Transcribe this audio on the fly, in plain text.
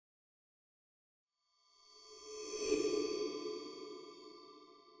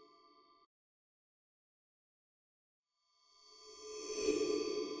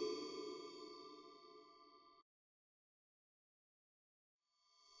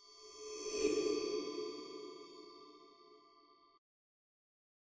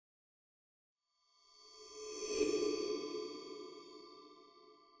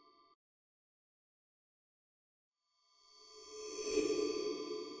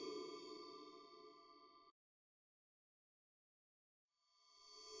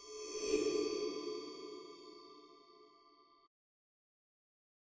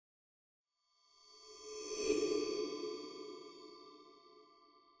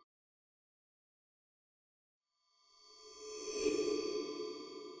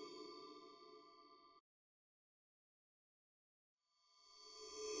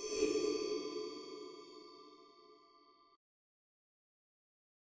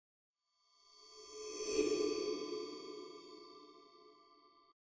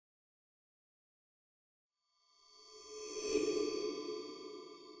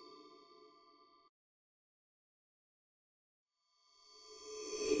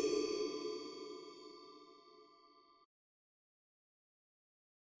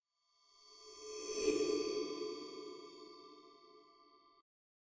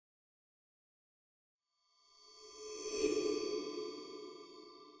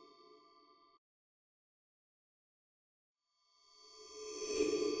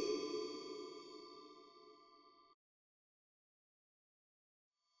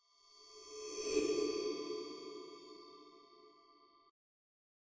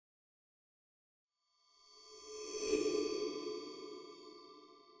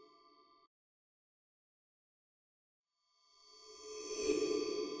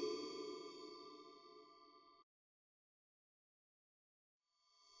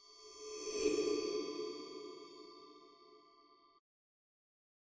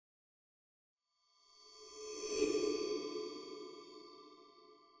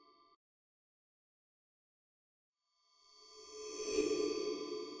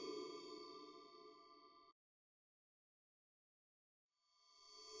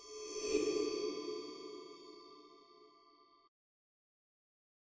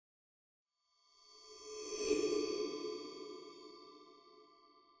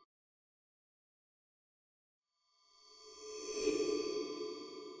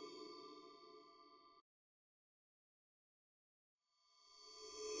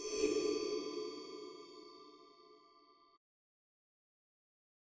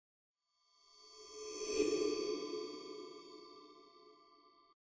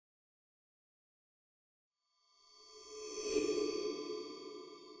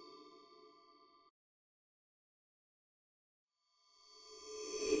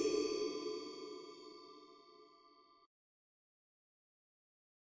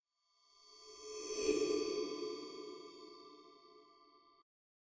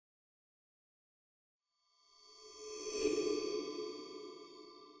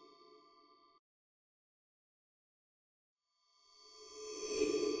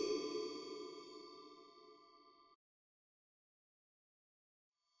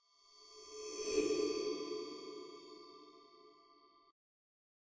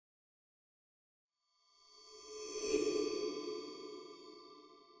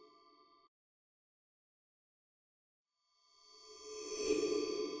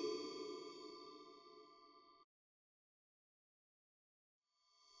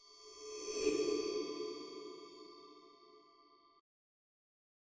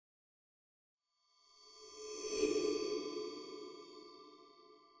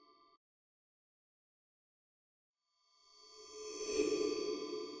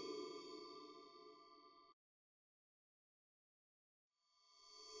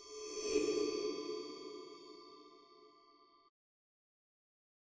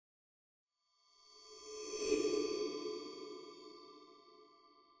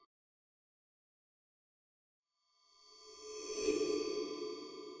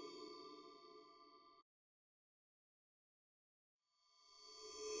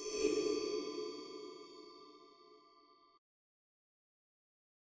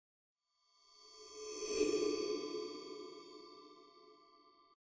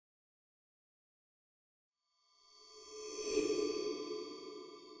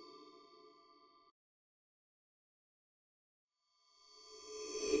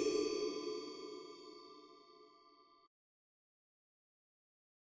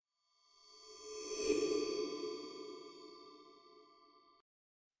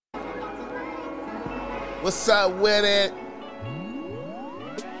What's up with it?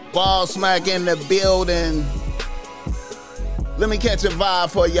 Ball Smack in the building. Let me catch a vibe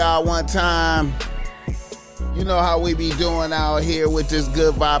for y'all one time. You know how we be doing out here with this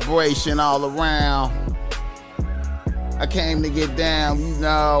good vibration all around. I came to get down, you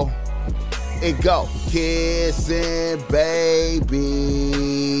know. It go. Kissing babies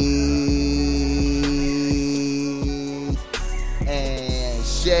and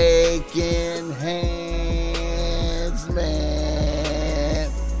shaking hands,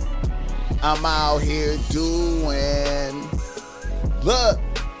 man. I'm out here doing. Look,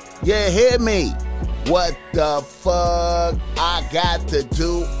 you hear me? What the fuck I got to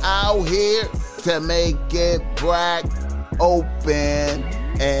do out here to make it black open?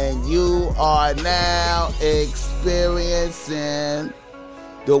 And you are now experiencing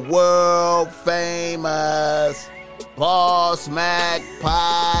the world famous Ball Smack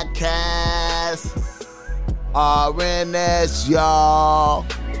Podcast. RNS, y'all.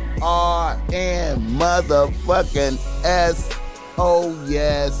 RN motherfucking S. Oh,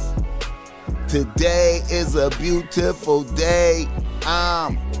 yes. Today is a beautiful day.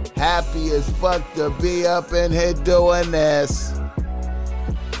 I'm happy as fuck to be up in here doing this.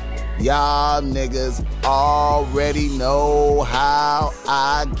 Y'all niggas already know how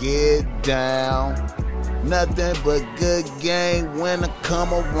I get down. Nothing but good game when I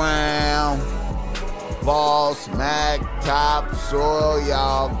come around. Ball Smack Topsoil,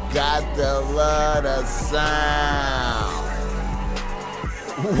 y'all got to love the sound.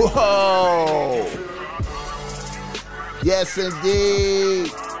 Whoa. Yes,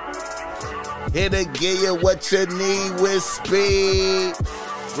 indeed. Here to give you what you need with speed.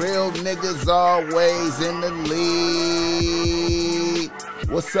 Real niggas always in the lead.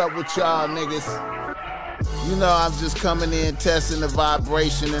 What's up with y'all niggas? You know, I'm just coming in, testing the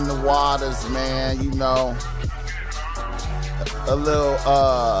vibration in the waters, man. You know, a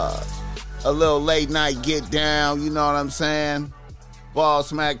little late night get down, you know what I'm saying? Ball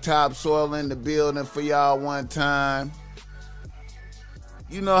Smack Topsoil in the building for y'all one time.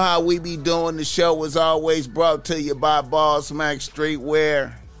 You know how we be doing. The show was always brought to you by Ball Smack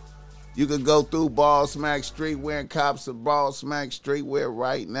Streetwear. You can go through Ball Smack Streetwear and cop some Ball Smack Streetwear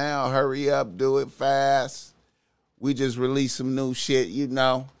right now. Hurry up, do it fast. We just released some new shit, you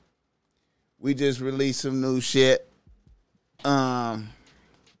know. We just released some new shit. I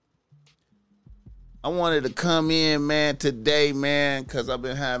wanted to come in, man, today, man, because I've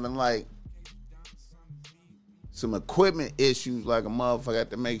been having, like, some equipment issues like a motherfucker. I have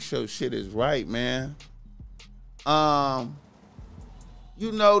to make sure shit is right, man.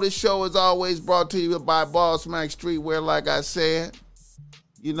 You know, the show is always brought to you by Ball Smack Streetwear, like I said.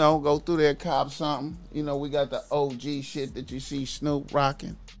 You know, go through there, cop something. You know, we got the OG shit that you see Snoop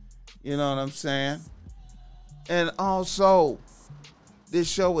rocking. You know what I'm saying? And also, this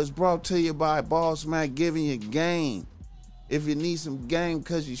show is brought to you by Ball Smack giving you game. If you need some game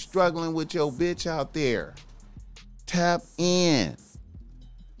because you're struggling with your bitch out there, tap in.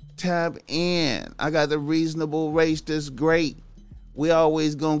 Tap in. I got the reasonable race that's great. We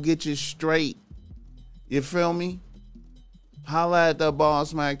always gonna get you straight. You feel me? Holla at the Ball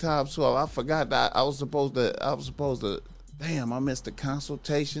Smack Topsoil. I forgot that I was supposed to, damn, I missed the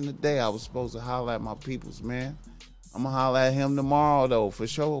consultation today. I was supposed to holla at my peoples, man. I'm gonna holla at him tomorrow though, for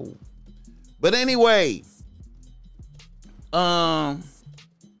sure. But anyway, shout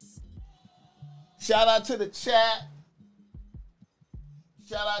out to the chat.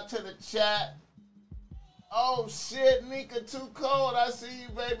 Shout out to the chat. Oh shit, Nika Too Cold. I see you,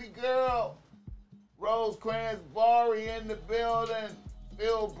 baby girl. Rosecrans Bari in the building.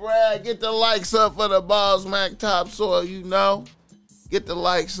 Bill Bragg. Get the likes up for the Ball Smack Topsoil, you know. Get the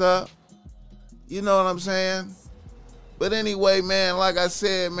likes up. You know what I'm saying? But anyway, man, like I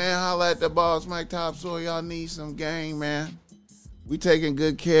said, man, holla at the Ball Smack Topsoil. Y'all need some game, man. We taking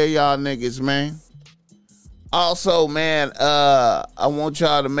good care of y'all niggas, man. Also, man, I want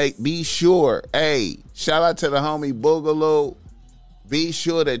y'all to be sure. Hey, shout out to the homie Boogaloo. Be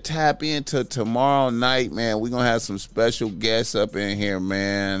sure to tap into tomorrow night, man. We're gonna have some special guests up in here,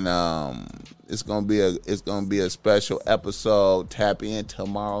 man. It's gonna be a special episode. Tap in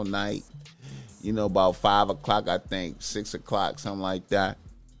tomorrow night. You know, about 5 o'clock, I think, 6 o'clock, something like that.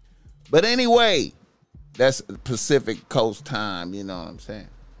 But anyway, that's Pacific Coast time. You know what I'm saying?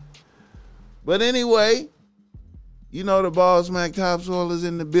 But anyway, you know the Ball Smack Topsoil is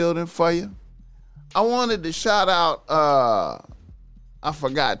in the building for you. I wanted to shout out. I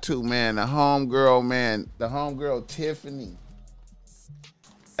forgot too, man. The homegirl Tiffany.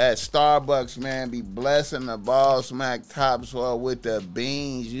 at Starbucks, man, be blessing the Ball Smack Topsoil with the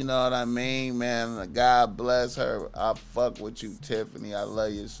beans. You know what I mean, man? God bless her. I fuck with you, Tiffany. I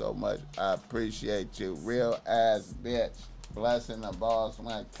love you so much. I appreciate you. Real ass bitch. Blessing the Ball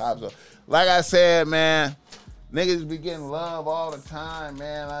Smack Topsoil. Like I said, man, niggas be getting love all the time,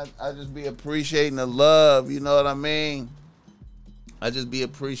 man. I just be appreciating the love. You know what I mean? I just be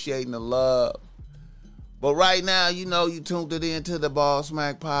appreciating the love. But right now, you know, you tuned it into the Ball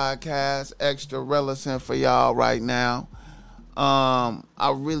Smack Podcast. Extra relevant for y'all right now.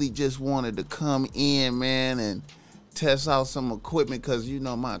 I really just wanted to come in, man, and test out some equipment because, you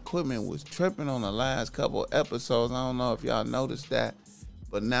know, my equipment was tripping on the last couple episodes. I don't know if y'all noticed that.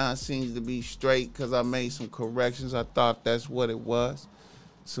 But now it seems to be straight because I made some corrections. I thought that's what it was.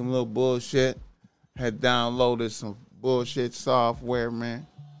 Some little bullshit. Had downloaded some bullshit software, man.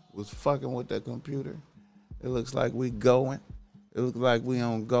 Was fucking with the computer. It looks like we going. It looks like we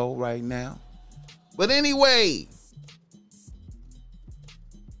on go right now. But anyway,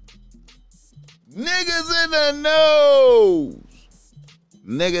 niggas in the news.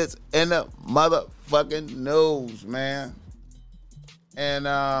 Niggas in the motherfucking news, man. And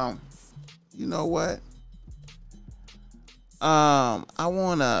you know what? I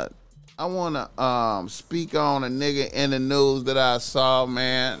wanna speak on a nigga in the news that I saw,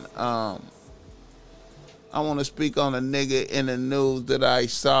 man. I want to speak on a nigga in the news that I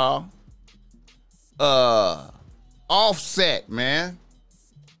saw. Offset, man.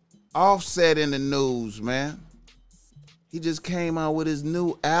 Offset in the news, man. He just came out with his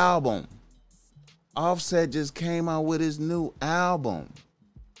new album. Offset just came out with his new album.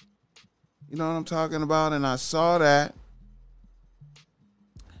 You know what I'm talking about? And I saw that.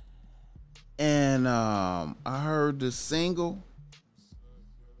 And I heard the single.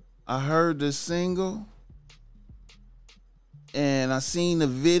 And I seen the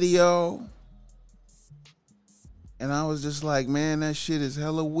video. And I was just like, man, that shit is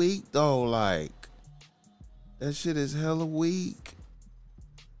hella weak, though. Like, that shit is hella weak.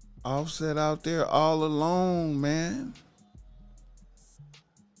 Offset out there all alone, man.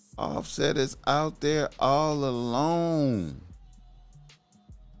 Offset is out there all alone.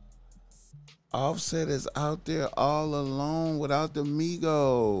 Offset is out there all alone without the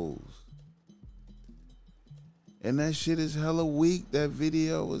Migos. And that shit is hella weak. That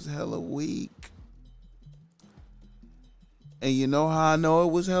video was hella weak. And you know how I know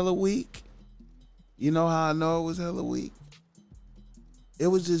it was hella weak? You know how I know it was hella weak? It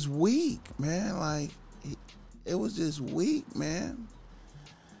was just weak, man. Like, it was just weak, man.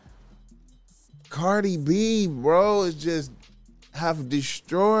 Cardi B, bro, is just have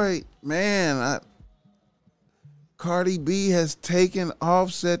destroyed, man. Cardi B has taken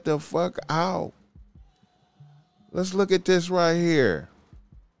Offset the fuck out. Let's look at this right here.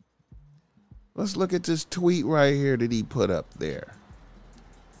 Let's look at this tweet right here that he put up there.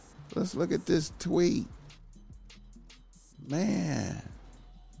 Let's look at this tweet. Man.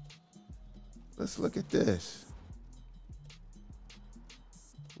 Let's look at this.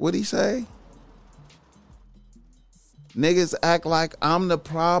 What'd he say? Niggas act like I'm the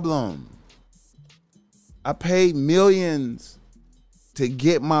problem. I paid millions to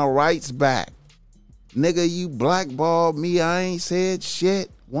get my rights back. Nigga, you blackballed me. I ain't said shit.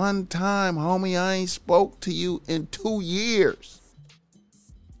 One time, homie, I ain't spoke to you in 2 years.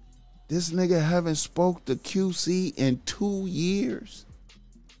 This nigga haven't spoke to QC in 2 years.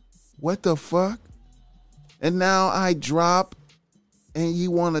 What the fuck? And now I drop and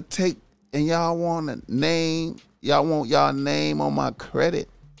you want to take, and y'all want to name, y'all want y'all name on my credit.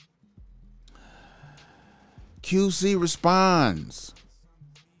 QC responds.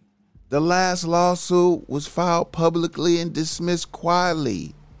 The last lawsuit was filed publicly and dismissed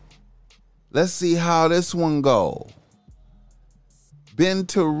quietly. Let's see how this one go. Been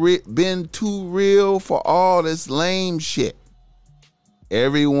too real for all this lame shit.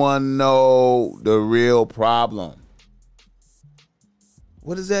 Everyone know the real problem.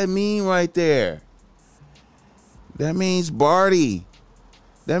 What does that mean right there? That means Barty.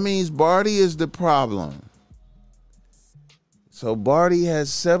 That means Barty is the problem. So Barty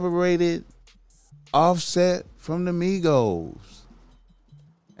has separated Offset from the Migos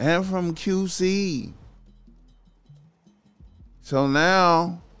and from QC. So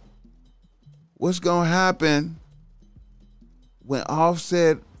now, what's gonna happen when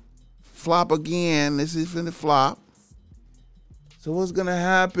Offset flop again? This is finna flop. So what's gonna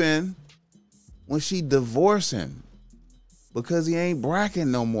happen when she divorce him? Because he ain't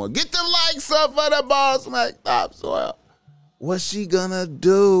bracking no more. Get the likes up for the Ball Smack Topsoil. What's she gonna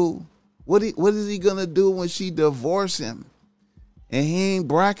do? What is he gonna do when she divorce him? and he ain't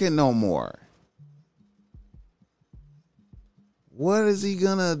bracket no more. What is he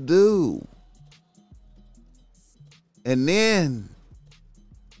gonna do? And then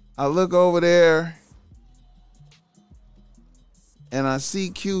I look over there and I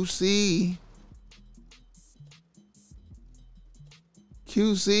see QC.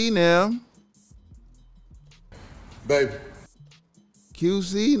 QC now. Baby.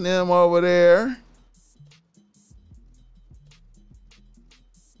 QC them over there.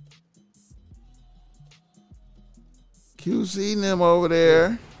 QC them over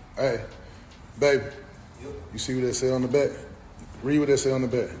there. Hey, baby. You see what they say on the back? Read what they say on the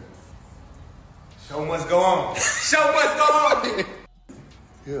back. Show them what's going on. Show them what's going on.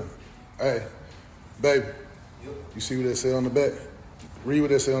 Yeah. Hey, baby. You see what they say on the back? Read what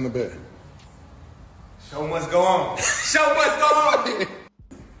they say on the back. Show them what's going on. Show them what's going on.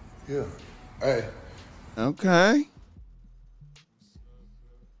 Yeah. Hey. Okay.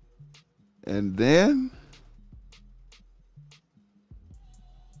 And then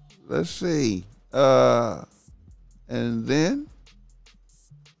let's see. And then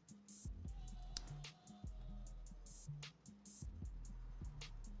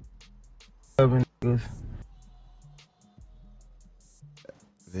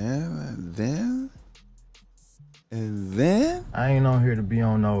then I ain't on here to be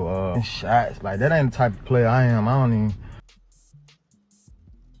on no shots. Like, that ain't the type of player I am. I don't even.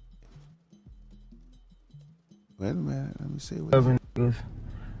 Wait a minute, let me see what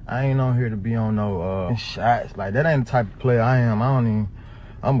I ain't on here to be on no shots. Like, that ain't the type of player I am. I don't even.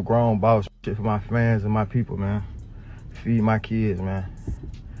 I'm a grown boss. Shit for my fans and my people, man. Feed my kids, man.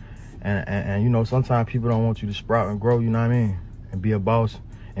 And you know, sometimes people don't want you to sprout and grow, you know what I mean? And be a boss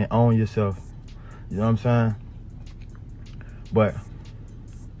and own yourself. You know what I'm saying? But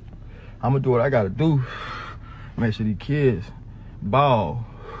I'm gonna do what I gotta do. Make sure these kids ball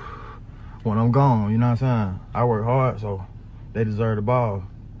when I'm gone, you know what I'm saying? I work hard, so they deserve the ball.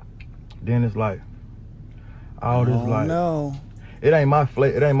 Then it's like, all this like, no. It ain't my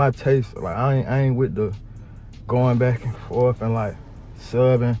flavor, it ain't my taste. Like, I ain't with the going back and forth and like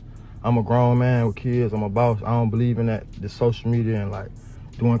subbing. I'm a grown man with kids, I'm a boss. I don't believe in that, the social media and like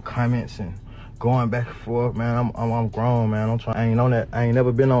doing comments and going back and forth, man. I'm grown, man. I ain't on that. I ain't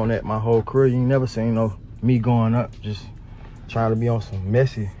never been on that my whole career. You ain't never seen me going up, just trying to be on some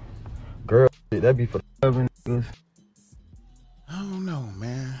messy girl shit. That be for the niggas. I don't know,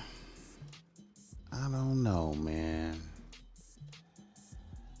 man. I don't know, man.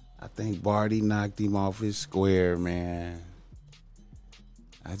 I think Barty knocked him off his square, man.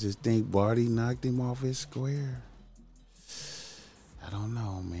 I just think Barty knocked him off his square. I don't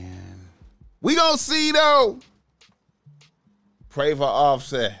know, man. We gonna see, though. Pray for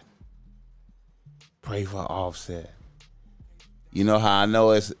Offset. Pray for Offset. You know how I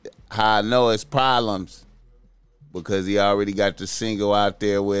know it's problems? Because he already got the single out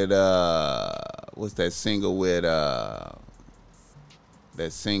there with what's that single with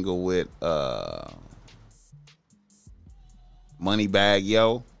Moneybagg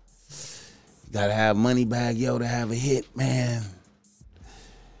Yo. You gotta have Moneybagg Yo to have a hit, man.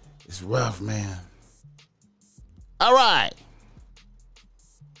 It's rough, man. All right.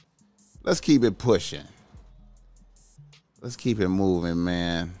 Let's keep it pushing. Let's keep it moving,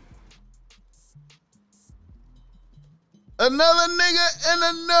 man. Another nigga in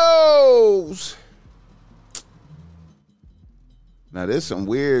the nose. Now, there's some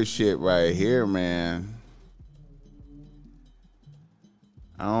weird shit right here, man.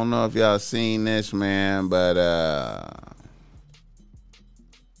 I don't know if y'all seen this, man, but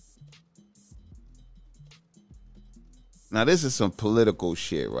now this is some political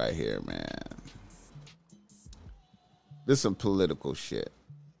shit right here, man. This is some political shit.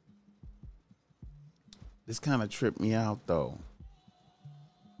 This kind of tripped me out, though.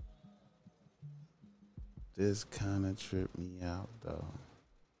 This kind of tripped me out, though.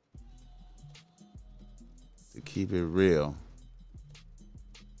 To keep it real.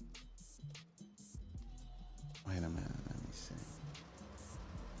 Wait a minute, let me see.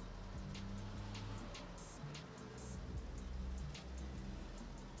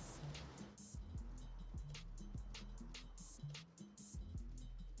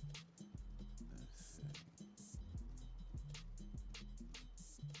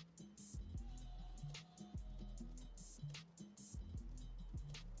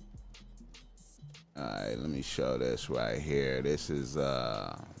 All right, let me show this right here. This is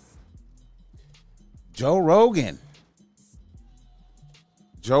Joe Rogan.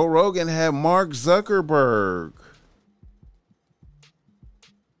 Joe Rogan had Mark Zuckerberg.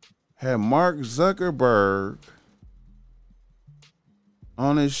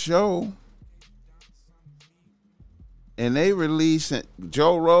 on his show, and they releasing,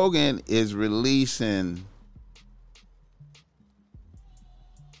 Joe Rogan is releasing,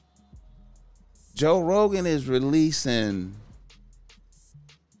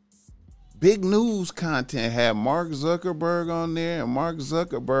 big news content. Have Mark Zuckerberg on there, and Mark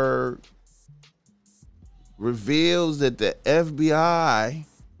Zuckerberg reveals that the FBI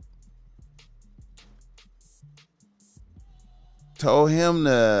told him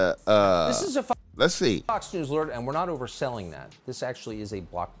to this is a let's see. Fox News alert, and we're not overselling that. This actually is a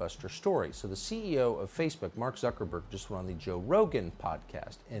blockbuster story. So the CEO of Facebook, Mark Zuckerberg, just went on the Joe Rogan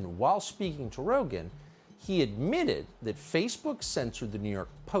podcast, and while speaking to Rogan, he admitted that Facebook censored the New York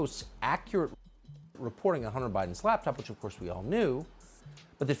Post's accurate reporting on Hunter Biden's laptop, which of course we all knew,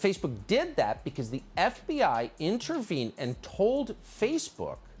 but that Facebook did that because the FBI intervened and told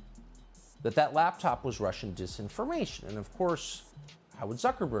Facebook that that laptop was Russian disinformation. And of course, how would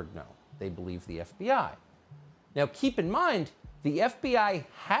Zuckerberg know? They believe the FBI. Now keep in mind, the FBI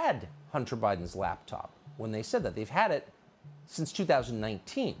had Hunter Biden's laptop when they said that. They've had it since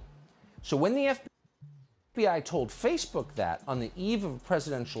 2019. So when the FBI told Facebook that on the eve of a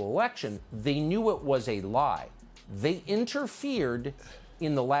presidential election, they knew it was a lie. They interfered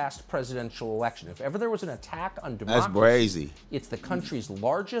in the last presidential election. If ever there was an attack on democracy, That's crazy. It's the country's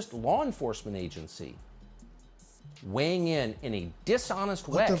largest law enforcement agency weighing in a dishonest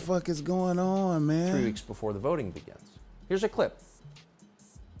way. What the fuck is going on, man? 3 weeks before the voting begins. Here's a clip.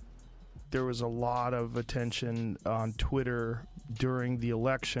 There was a lot of attention on Twitter during the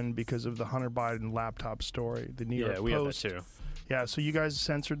election because of the Hunter Biden laptop story. The New York Post. Yeah, we had that too. Yeah, so you guys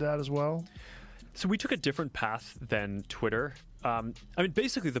censored that as well? So we took a different path than Twitter. I mean,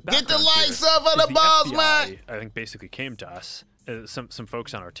 basically, the Get the background lights here up on is the balls, FBI, man. I think basically came to us, some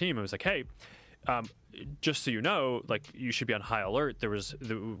folks on our team, and was like, "Hey, just so you know, like you should be on high alert. There was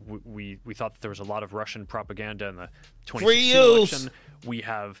we thought that there was a lot of Russian propaganda in the 2016 election. We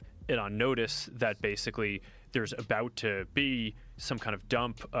have it on notice that basically there's about to be some kind of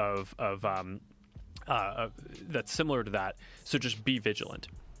dump of that's similar to that. So just be vigilant."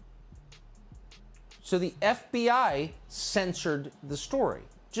 So the FBI censored the story.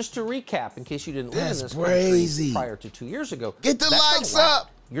 Just to recap, in case you didn't live in this country prior to 2 years ago. Get the lights up.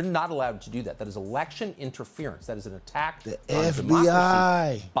 You're not allowed to do that. That is election interference. That is an attack The on FBI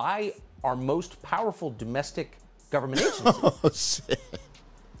democracy by our most powerful domestic government agency. Oh, shit.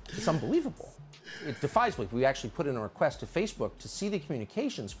 It's unbelievable. It defies belief. We actually put in a request to Facebook to see the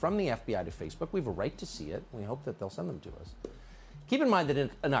communications from the FBI to Facebook. We have a right to see it. We hope that they'll send them to us. Keep in mind that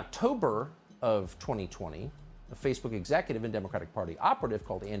in October of 2020, a Facebook executive and Democratic Party operative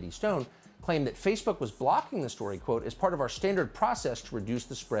called Andy Stone claimed that Facebook was blocking the story, quote, as part of our standard process to reduce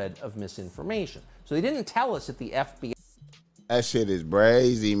the spread of misinformation. So they didn't tell us that the FBI... That shit is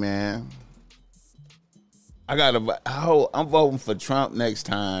brazy, man. I'm voting for Trump next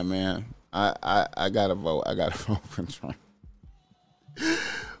time, man. I gotta vote. I gotta vote for Trump.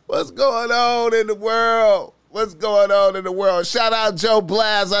 What's going on in the world? What's going on in the world? Shout out Joe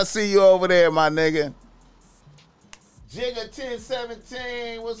Blaz. I see you over there, my nigga. Jigga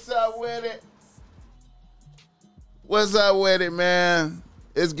 1017. What's up with it? What's up with it, man?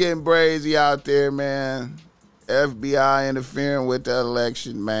 It's getting brazy out there, man. FBI interfering with the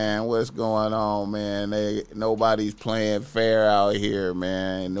election, man. What's going on, man? Nobody's playing fair out here,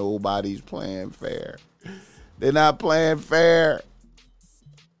 man. Nobody's playing fair. They're not playing fair.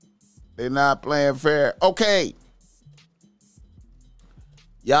 They're not playing fair. Okay.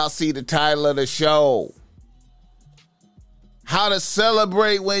 Y'all see the title of the show. How to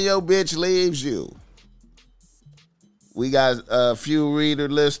celebrate when your bitch leaves you. We got a few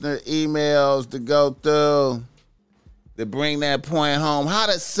listener emails to go through to bring that point home. How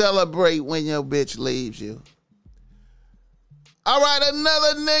to celebrate when your bitch leaves you. All right,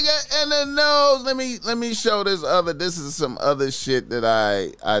 another nigga in the nose. Let me show this other. This is some other shit that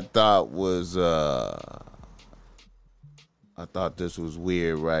I thought was I thought this was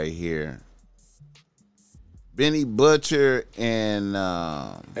weird right here. Benny Butcher and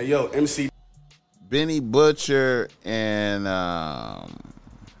Hey yo, MC Benny Butcher and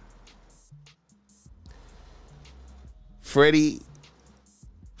Freddie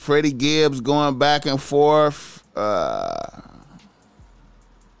Gibbs going back and forth.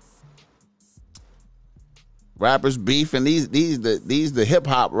 Rappers beefing. These the hip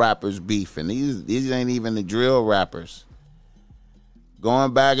hop rappers beefing. These ain't even the drill rappers.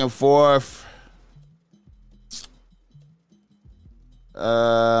 Going back and forth.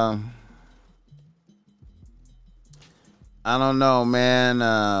 I don't know, man.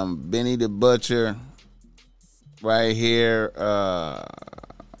 Benny the Butcher right here. I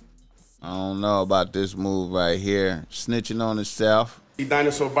don't know about this move right here. Snitching on himself.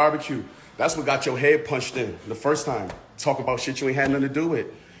 Dinosaur barbecue. That's what got your head punched in the first time. Talk about shit you ain't had nothing to do with.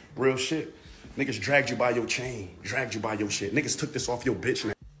 Real shit. Niggas dragged you by your chain, dragged you by your shit. Niggas took this off your bitch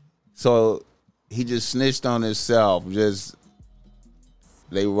now. So he just snitched on himself. Just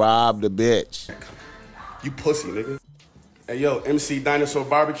they robbed the bitch. You pussy, nigga. Hey, yo, MC Dinosaur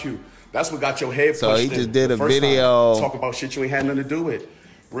barbecue. That's what got your head punched in. So he just did the a first video. Time. Talk about shit you ain't had nothing to do with.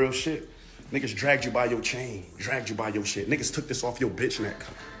 Real shit. Niggas dragged you by your chain, dragged you by your shit. Niggas took this off your bitch neck.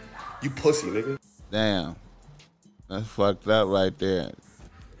 You pussy, nigga. Damn. That's fucked up right there.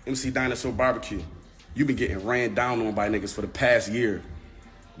 MC Dinosaur barbecue. You been getting ran down on by niggas for the past year.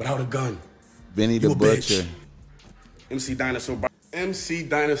 Without a gun. Benny the Butcher. MC Dinosaur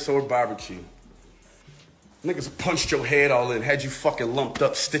barbecue. Niggas punched your head all in, had you fucking lumped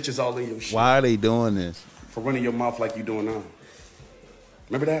up, stitches all in your shit. Why are they doing this? For running your mouth like you doing now.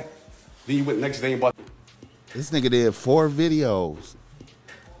 Remember that? Then you went next day and bought. This nigga did 4 videos.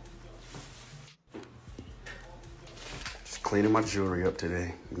 Just cleaning my jewelry up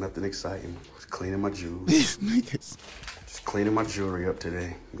today. Nothing exciting. Just cleaning my jewels. These niggas. Just cleaning my jewelry up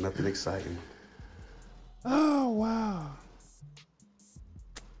today. Nothing exciting. Oh, wow.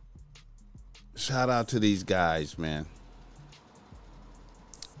 Shout out to these guys, man.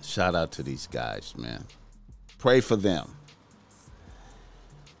 Shout out to these guys, man. Pray for them.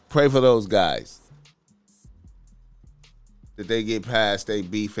 Pray for those guys. That they get past they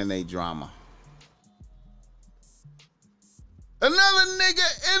beef and they drama. Another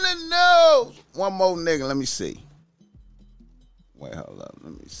nigga in the nose. One more nigga. Let me see. Wait, hold up.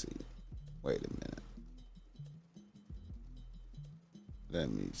 Let me see. Wait a minute. Let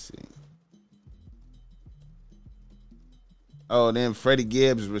me see. Oh, then Freddie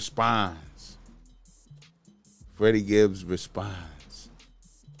Gibbs responds. Freddie Gibbs responds.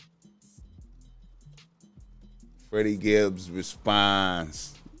 Freddie Gibbs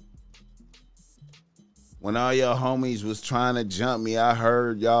responds. When all your homies was trying to jump me, I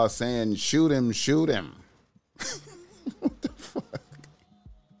heard y'all saying, shoot him, shoot him. What the fuck?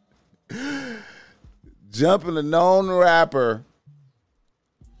 Jumping a known rapper.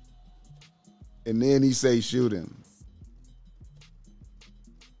 And then he say, shoot him.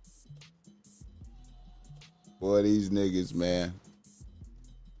 Boy, these niggas, man.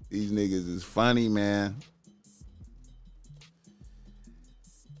 These niggas is funny, man.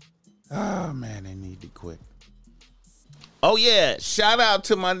 Oh, man, they need to quit. Oh, yeah. Shout out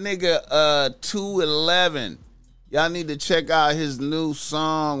to my nigga 211. Y'all need to check out his new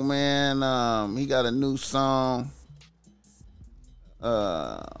song, man. He got a new song.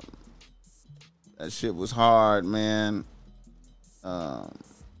 That shit was hard, man.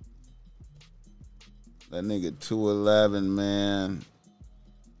 That nigga 211, man.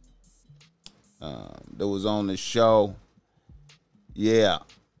 That was on the show. Yeah.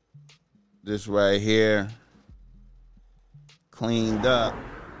 This right here. Cleaned up.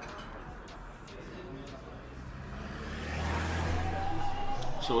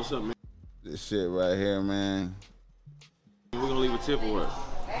 So what's up, man? This shit right here, man. We're gonna leave a tip or what?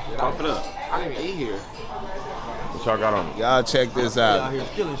 Cough it up. I didn't eat here. What y'all got on? Y'all check this out. Out here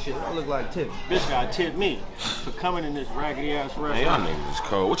stealing shit. I look like Tip. Bitch gotta tip me for coming in this raggedy ass restaurant. Man, y'all niggas is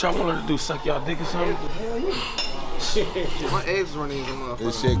cold. What y'all want her to do? Suck y'all dick or something? My eggs running in the motherfucker.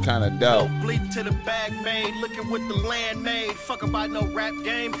 This shit kind of dope. Bleed to the bag made, looking with the land made. Fuck about no rap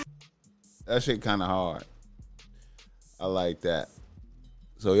game. That shit kind of hard. I like that.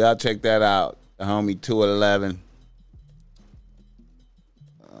 So y'all check that out. The homie 211.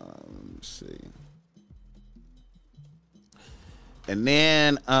 Let me see. And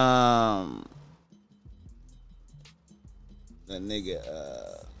then that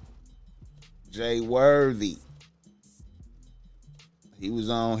nigga Jay Worthy. He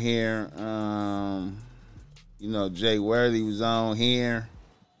was on here. You know, Jay Worthy was on here.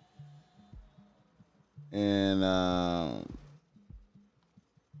 And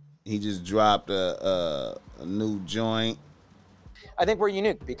he just dropped a new joint. I think we're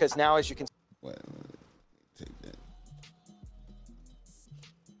unique because now, as you can Wait a minute. Take that.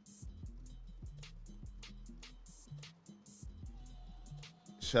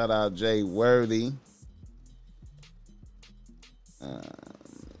 Shout out Jay Worthy.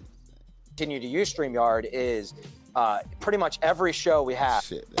 continue to use StreamYard is pretty much every show we have.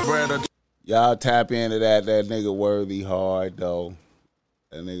 Shit. Y'all tap into that nigga Worthy hard, though.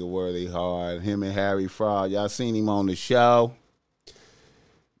 That nigga Worthy hard. Him and Harry Fraud. Y'all seen him on the show.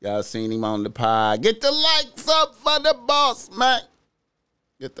 Y'all seen him on the pod. Get the likes up for the boss, man.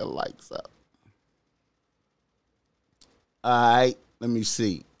 Get the likes up. All right, let me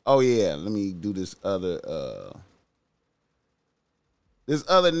see. Oh yeah, let me do this other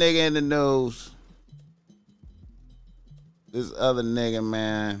nigga in the news. This other nigga,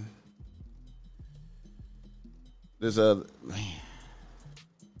 man. This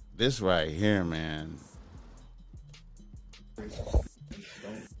right here, man.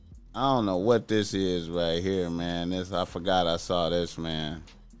 I don't know what this is right here, man. I forgot I saw this, man.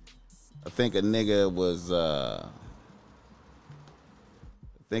 I think a nigga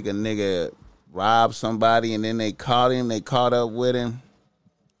robbed somebody and then they caught him. They caught up with him.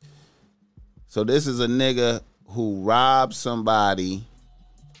 So this is a nigga who robbed somebody,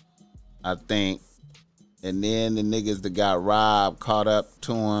 I think. And then the niggas that got robbed caught up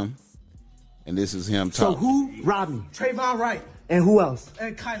to him. And this is him talking. So who robbed me? Trayvon Wright. And who else?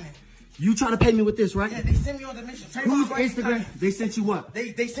 And Kylan. You trying to pay me with this, right? Yeah, they sent me on the mission. Whose Instagram? They sent you what?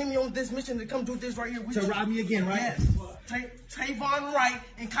 They sent me on this mission to come do this right here. To rob me again, right? Yes. Trayvon Wright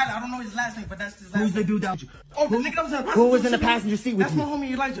and Kylan. I don't know his last name, but that's his last name. Who's the dude that was? Oh, the nigga that was in the passenger Who was in the passenger seat with you? That's my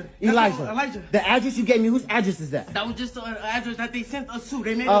homie Elijah. Elijah. The address you gave me, whose address is that? That was just an address that they sent us to.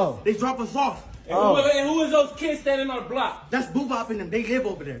 They made they dropped us off. And who is those kids standing on the block? That's Boobop and them. They live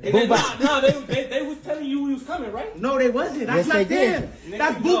over there. They was telling you we was coming, right? No, they wasn't. That's yes, not them.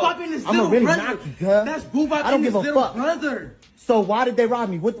 That's Boobop and his little really brother. Knock you, That's Boobop and his little brother. So why did they rob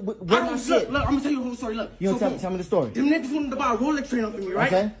me? What my shit? Look, I'm gonna tell you the whole story. Look. You don't tell me the story. Them niggas wanted to buy a Rolex train off of me,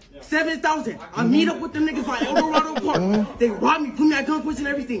 right? Okay. 7,000. I meet up with them niggas by El Dorado Park. They robbed me, put me at gunpoint and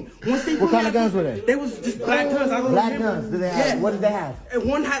everything. Once they what kind of guns were they? They was just black guns. I don't black remember. Guns. Did they have? Yeah. What did they have? And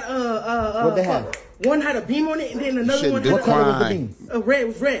one had what they have? One had a beam on it, and then another one had what color was the beam? Red. It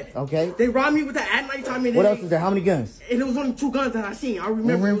was red. Okay. They robbed me with that at nighttime. And what else was there? How many guns? And it was only 2 guns that I seen. I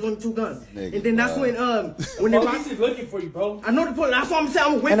remember it was only 2 guns. And then that's when they police is looking for you, bro. I know the police. That's what I'm saying.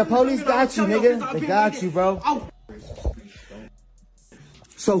 I'm waiting. And the police got you, nigga. They got you, bro.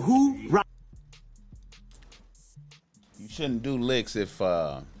 So who robbed? You shouldn't do licks if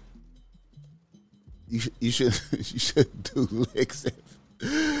you shouldn't do licks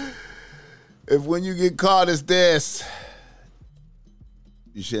if when you get caught as this,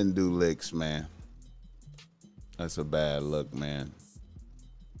 you shouldn't do licks, man. That's a bad look, man.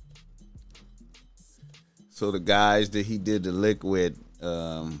 So the guys that he did the lick with,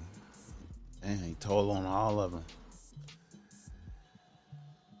 man, he told on all of them.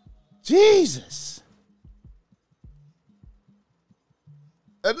 Jesus.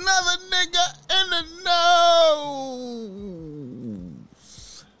 Another nigga in the nose.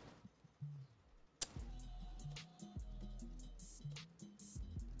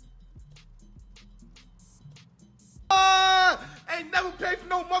 Ain't never paid for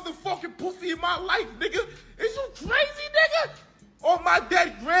no motherfucking pussy in my life, nigga. Is you crazy, nigga? On my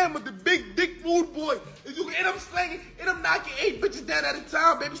daddy grandma, the big dick rude boy. Is you end up slanging, end up knocking 8 bitches down at a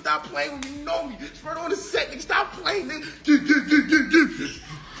time, baby. Stop playing when you know me. Spread on the set, nigga. Stop playing, nigga.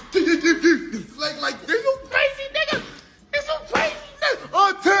 Like, is you crazy, nigga? Is you crazy, nigga?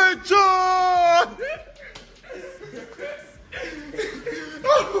 Attention!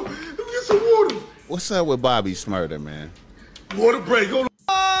 Oh, let me get some water. What's up with Bobby Shmurda, man? Water break. Hold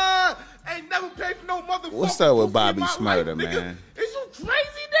on. Ain't never paid for no motherfucker. What's up with Bobby Shmurda, man? Is you crazy,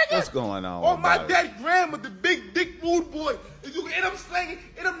 nigga? What's going on? On my daddy grandma, the big dick rude boy. Is you end up slanging,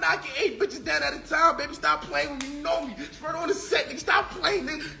 end up knocking 8 bitches down at a time, baby. Stop playing when you know me. Spread on the set, nigga. Stop playing,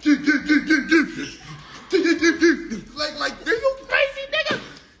 nigga. Like, is you crazy, nigga?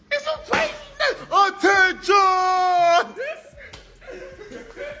 Is you crazy, nigga? Attention!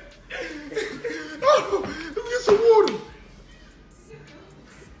 Oh, let me get some water.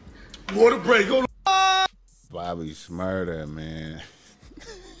 Water break. Hold on. Bobby Shmurda, man.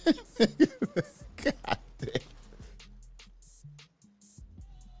 God damn.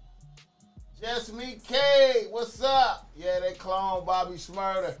 Just Me K, what's up? Yeah, they clone Bobby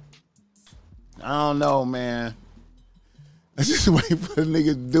Shmurda. I don't know, man. I just wait for the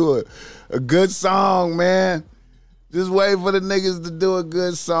niggas to do a good song, man. Just wait for the niggas to do a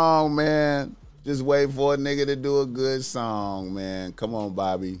good song, man. Just wait for a nigga to do a good song, man. Come on,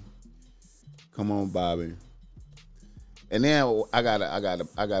 Bobby. Come on, Bobby. And then I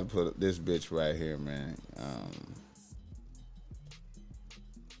gotta put this bitch right here, man.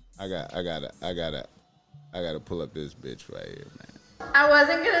 I gotta pull up this bitch right here, man. I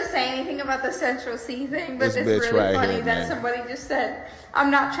wasn't gonna say anything about the Central C thing, but This it's bitch really right funny here, that man. somebody just said,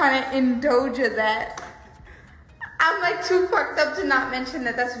 I'm not trying to indulge that. I'm like too fucked up to not mention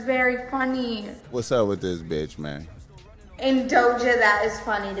that. That's very funny. What's up with this bitch, man? Indulge that is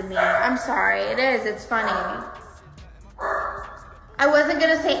funny to me. I'm sorry, it is. It's funny. I wasn't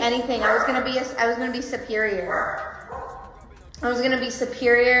gonna say anything. I was gonna be superior. I was gonna be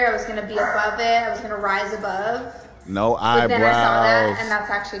superior. I was gonna be above it. I was gonna rise above. No eyebrows. But then I saw that, and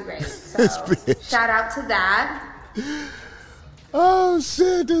that's actually great. So shout out to that. Oh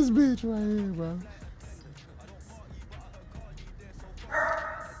shit, this bitch right here, bro.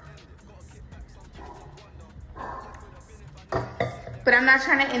 But I'm not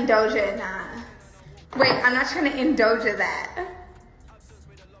trying to indulge it in that. Wait, I'm not trying to indulge in that.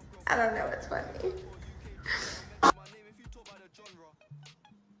 I don't know what's funny.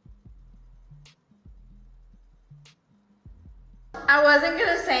 I wasn't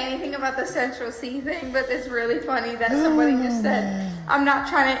going to say anything about the Central C thing, but it's really funny that somebody just said, I'm not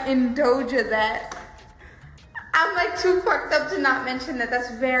trying to indulge in that. I'm like too fucked up to not mention that.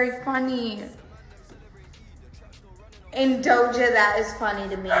 That's very funny. Indulge that is funny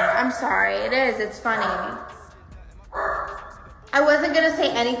to me. I'm sorry, it is. It's funny. I wasn't gonna say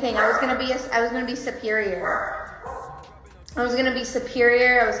anything. I was gonna be superior. I was gonna be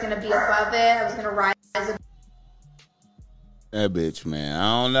superior. I was gonna be above it. I was gonna rise above. That bitch, man.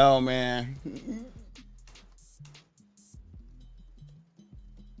 I don't know, man.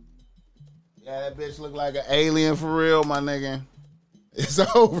 Yeah, that bitch look like an alien for real, my nigga. It's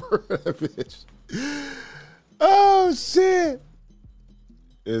over, that bitch. Oh, shit.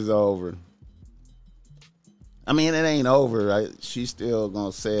 It's over. I mean, it ain't over. Right? She's still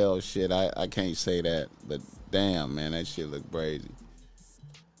gonna sell shit. I can't say that. But damn, man, that shit look crazy.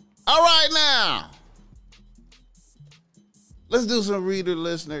 All right, now. Let's do some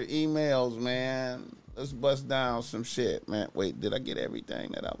reader-listener emails, man. Let's bust down some shit, man. Wait, did I get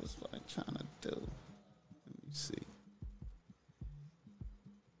everything that I was trying to do? Let me see.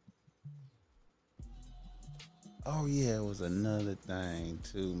 Oh, yeah, it was another thing,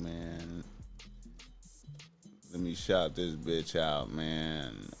 too, man. Let me shout this bitch out,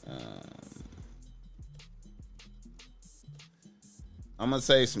 man. I'm going to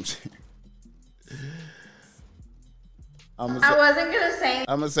say some shit. I wasn't going to say.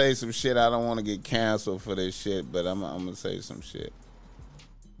 I'm going to say some shit. I don't want to get canceled for this shit, but I'm going to say some shit.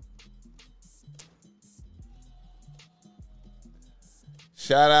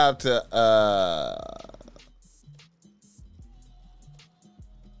 Shout out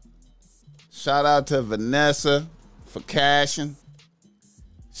to Vanessa for cashing.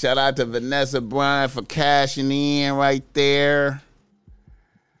 Shout out to Vanessa Bryan for cashing in right there.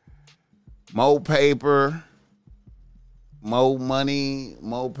 Mo paper. More money,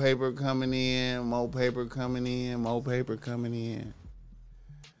 more paper coming in, more paper coming in, more paper coming in.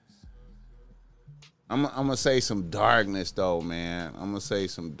 I'm gonna say some darkness though, man. I'm gonna say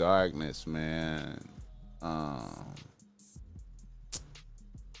some darkness, man. I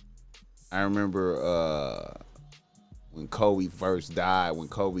remember when Kobe first died,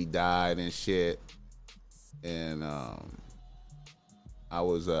 and shit, and I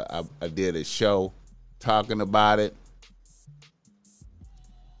did a show talking about it.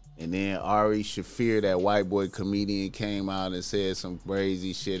 And then Ari Shaffir, that white boy comedian, came out and said some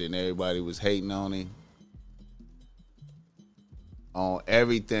crazy shit, and everybody was hating on him. On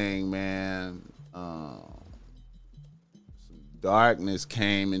everything, man. Some darkness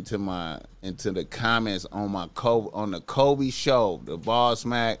came into the comments on the Kobe show, the Boss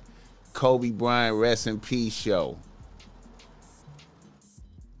Mac Kobe Bryant Rest in Peace show.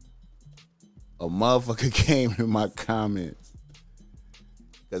 A motherfucker came in my comments.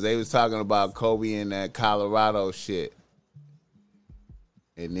 Because they was talking about Kobe and that Colorado shit.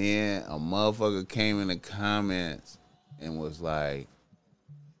 And then a motherfucker came in the comments and was like,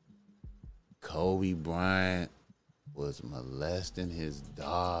 Kobe Bryant was molesting his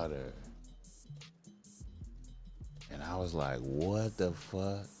daughter. And I was like, what the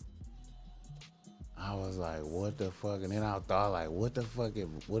fuck? I was like, what the fuck? And then I thought, like, what the fuck?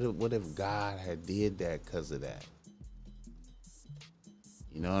 What if God had did that because of that?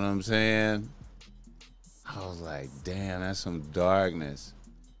 You know what I'm saying? I was like, damn, that's some darkness.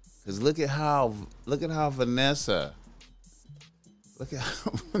 Cause look at how Vanessa. Look at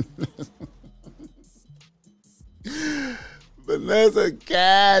how Vanessa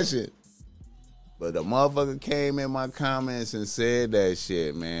cashing. But the motherfucker came in my comments and said that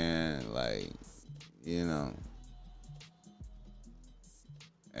shit, man. Like, you know.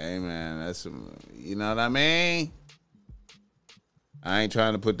 Hey man, that's some, you know what I mean? I ain't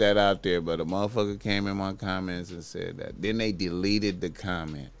trying to put that out there, but a motherfucker came in my comments and said that. Then they deleted the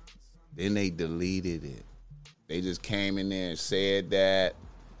comment. Then they deleted it. They just came in there and said that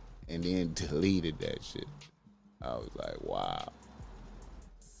and then deleted that shit. I was like, wow.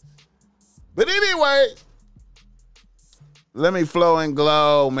 But anyway, let me flow and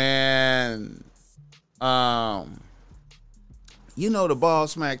glow, man. You know the Ball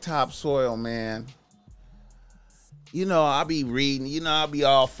Smack Topsoil, man. You know, I be reading, you know, I be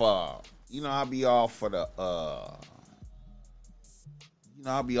all for the I'll be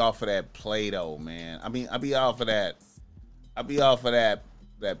off of that Plato, man. I be off of that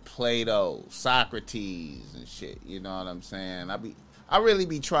Plato, Socrates and shit. You know what I'm saying? I really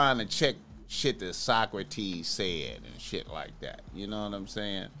be trying to check shit that Socrates said and shit like that. You know what I'm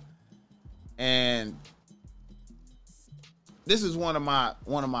saying? And this is one of my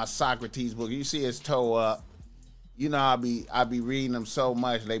Socrates books. You see it's toe up. You know, I be reading them so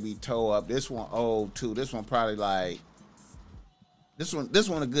much they be toe up. This one old too. This one probably like this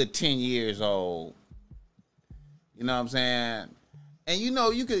one a good 10 years old. You know what I'm saying? And you know,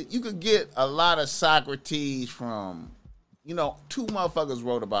 you could get a lot of Socrates from, you know, two motherfuckers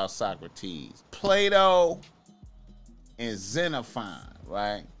wrote about Socrates. Plato and Xenophon,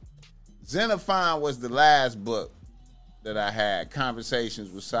 right? Xenophon was the last book that I had,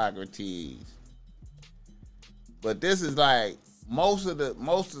 Conversations with Socrates. But this is like most of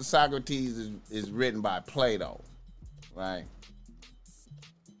Socrates is written by Plato, right?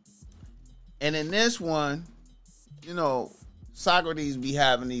 And in this one, you know, Socrates be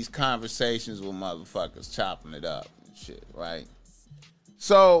having these conversations with motherfuckers, chopping it up and shit, right?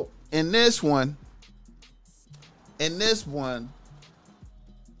 So in this one,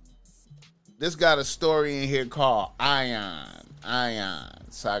 this got a story in here called Ion.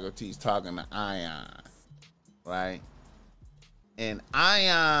 Socrates talking to Ion. Right, and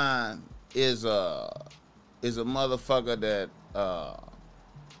Ion is a motherfucker that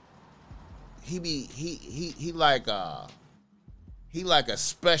he like a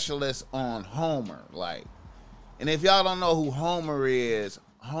specialist on Homer, like. And if y'all don't know who Homer is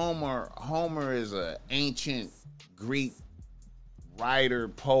is an ancient Greek writer,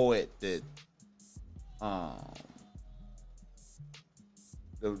 poet that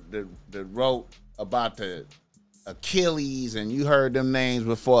wrote about the Achilles, and you heard them names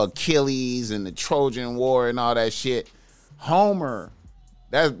before, Achilles and the Trojan War and all that shit. Homer,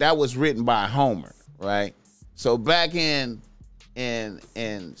 that was written by Homer, right? So back in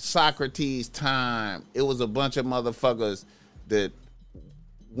Socrates' time, it was a bunch of motherfuckers that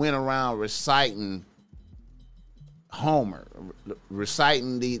went around reciting Homer,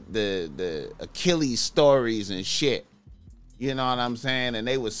 reciting the Achilles stories and shit. You know what I'm saying? And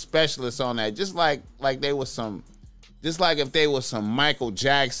they were specialists on that, just like they was some. Just like if they was some Michael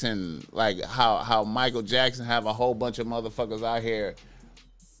Jackson, like how Michael Jackson have a whole bunch of motherfuckers out here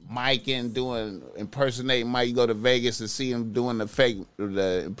impersonating Mike. You go to Vegas and see him doing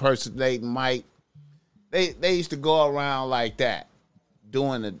the impersonating Mike. They used to go around like that,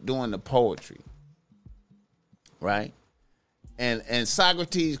 doing the poetry. Right? And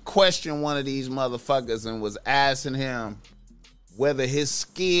Socrates questioned one of these motherfuckers and was asking him whether his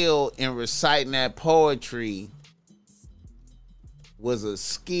skill in reciting that poetry was a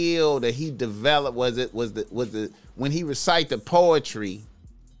skill that he developed. When he recite the poetry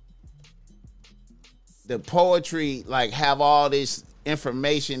like have all this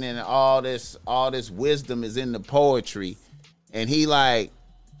information and all this wisdom is in the poetry, and he like,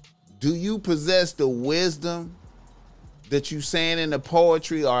 do you possess the wisdom that you saying in the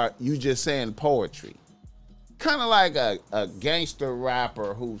poetry, or you just saying poetry? Kind of like a gangster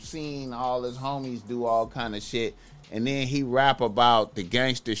rapper who seen all his homies do all kind of shit, and then he rap about the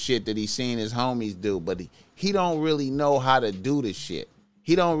gangster shit that he seen his homies do, but he don't really know how to do the shit.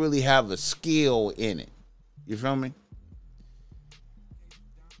 He don't really have a skill in it. You feel me?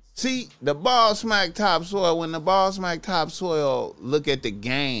 See, the Ball Smack Topsoil, when the Ball Smack Topsoil look at the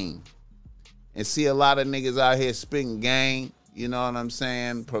game and see a lot of niggas out here spitting game, you know what I'm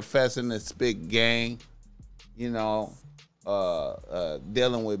saying? Professing to spit game, you know,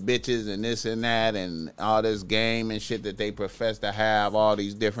 dealing with bitches and this and that and all this game and shit that they profess to have, all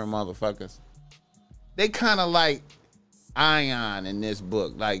these different motherfuckers. They kind of like Ion in this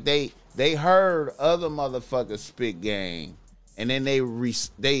book. Like they heard other motherfuckers spit game, and then they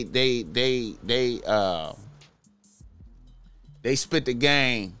spit the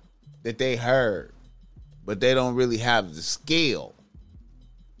game that they heard, but they don't really have the skill.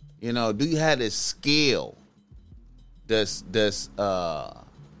 You know, do you have this skill this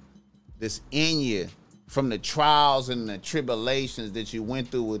in you from the trials and the tribulations that you went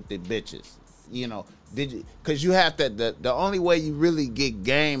through with the bitches? You know, did you? Because you have to. The only way you really get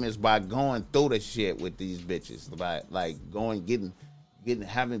game is by going through the shit with these bitches, like going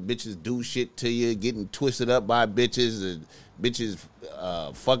having bitches do shit to you, getting twisted up by bitches, and bitches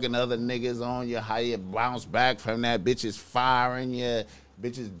fucking other niggas on you. How you bounce back from that? Bitches firing you,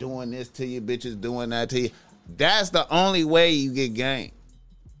 bitches doing this to you, bitches doing that to you. That's the only way you get game.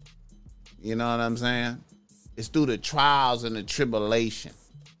 You know what I'm saying? It's through the trials and the tribulation.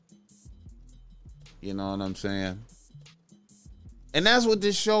 You know what I'm saying? And that's what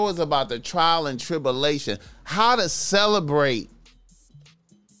this show is about, the trial and tribulation. How to celebrate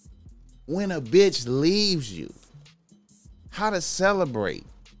when a bitch leaves you. How to celebrate.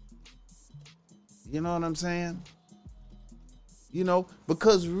 You know what I'm saying? You know,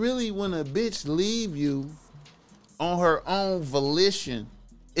 because really when a bitch leave you on her own volition,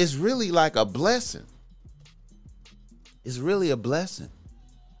 it's really like a blessing. It's really a blessing.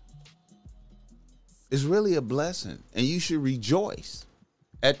 It's really a blessing. And you should rejoice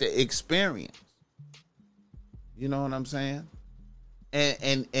at the experience. You know what I'm saying?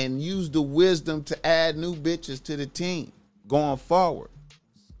 And use the wisdom to add new bitches to the team going forward.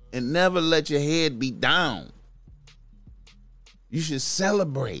 And never let your head be down. You should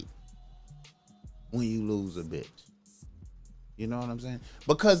celebrate when you lose a bitch. You know what I'm saying?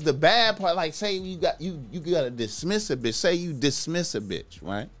 Because the bad part, like say you gotta dismiss a bitch. Say you dismiss a bitch,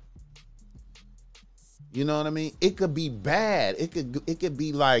 right? You know what I mean? It could be bad. It could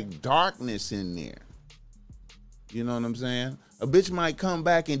be like darkness in there. You know what I'm saying? A bitch might come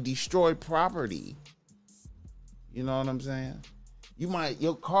back and destroy property. You know what I'm saying?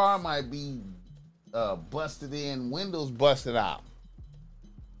 Your car might be busted in, windows busted out.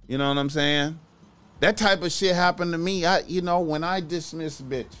 You know what I'm saying? That type of shit happened to me. When I dismiss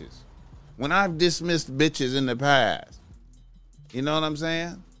bitches, when I've dismissed bitches in the past, you know what I'm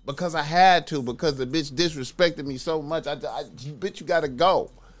saying? Because I had to, because the bitch disrespected me so much. Bitch, you gotta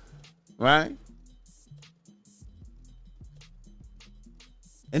go, right?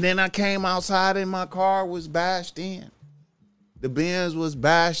 And then I came outside and my car was bashed in. The Benz was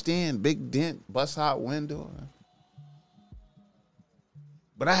bashed in, big dent, bust out window.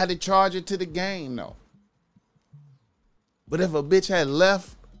 But I had to charge it to the game, though. But if a bitch had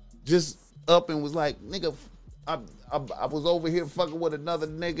left just up and was like, nigga, I was over here fucking with another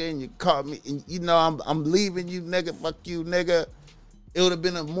nigga and you caught me, and you know I'm leaving you, nigga, fuck you, nigga, it would have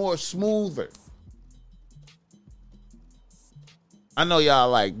been a more smoother. I know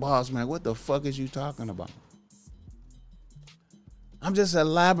y'all like, boss man, what the fuck is you talking about? I'm just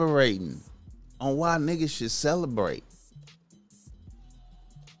elaborating on why niggas should celebrate.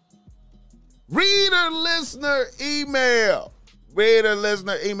 Reader, listener, email. Reader,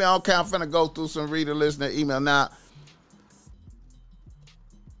 listener, email. Okay, I'm finna go through some reader, listener, email. Now,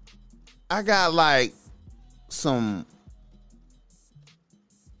 I got like some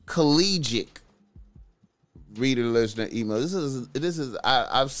collegiate reader, listener, email. This is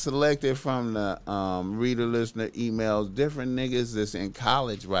I've selected from the reader, listener, emails different niggas that's in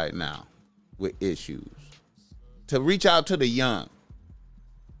college right now with issues to reach out to the young.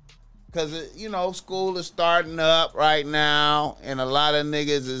 Because, school is starting up right now, and a lot of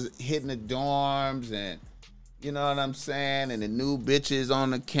niggas is hitting the dorms, and you know what I'm saying, and the new bitches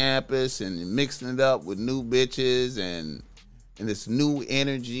on the campus, and mixing it up with new bitches, and this new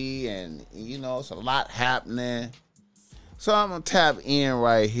energy, and, it's a lot happening. So I'm going to tap in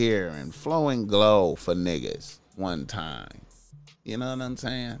right here and Flowing Glow for niggas one time. You know what I'm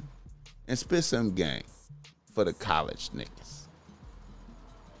saying? And spit some game for the college niggas.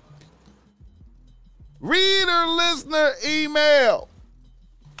 Reader, listener, email.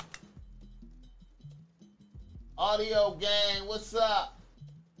 Audio gang, what's up?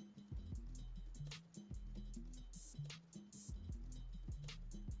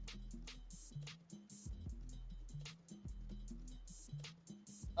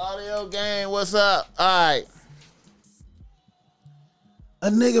 Audio gang, what's up? All right. A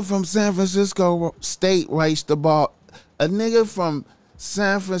nigga from San Francisco State writes the ball. A nigga from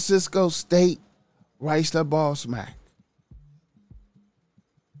San Francisco State writes the ball smack.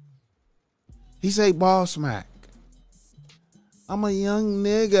 He say ball smack. I'm a young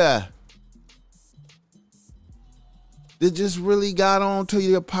nigga that just really got onto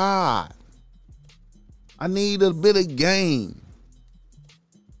your pod. I need a bit of game.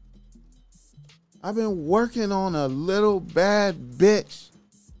 I've been working on a little bad bitch,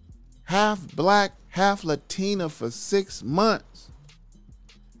 half black, half Latina for 6 months.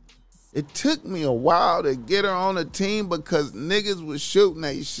 It took me a while to get her on the team because niggas was shooting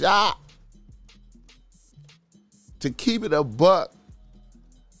a shot. To keep it a buck,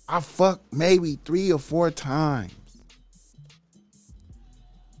 I fucked maybe 3 or 4 times.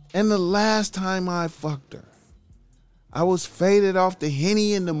 And the last time I fucked her, I was faded off the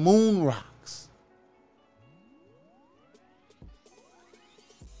Henny and the Moon Rocks.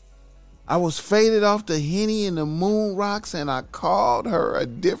 I was faded off the Henny and the Moon Rocks, and I called her a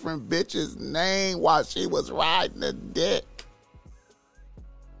different bitch's name while she was riding the dick.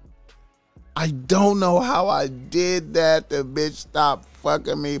 I don't know how I did that. The bitch stopped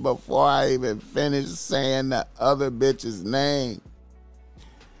fucking me before I even finished saying the other bitch's name,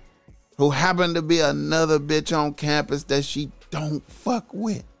 who happened to be another bitch on campus that she don't fuck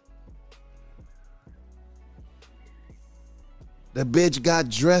with. The bitch got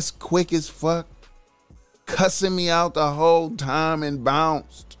dressed quick as fuck, cussing me out the whole time and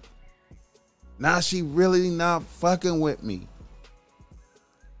bounced. Now she really not fucking with me.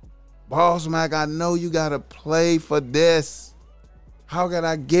 Boss Mac, I know you gotta play for this. How can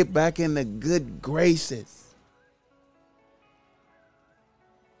I get back in the good graces?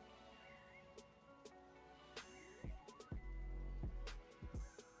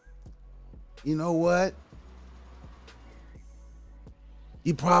 You know what?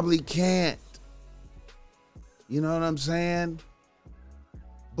 You probably can't. You know what I'm saying?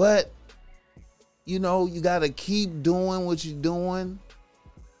 But, you know, you got to keep doing what you're doing.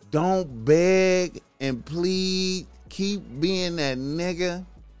 Don't beg and plead. Keep being that nigga.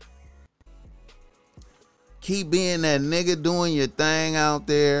 Keep being that nigga doing your thing out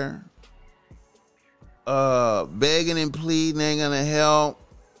there. Begging and pleading ain't gonna help.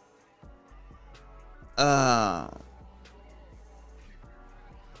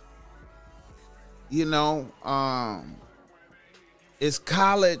 You know, it's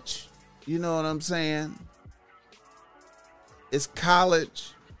college. You know what I'm saying? It's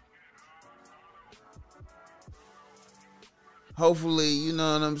college. Hopefully, you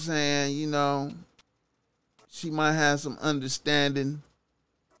know what I'm saying, you know, she might have some understanding.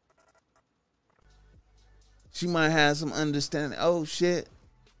 She might have some understanding. Oh, shit.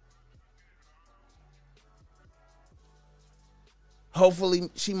 Hopefully,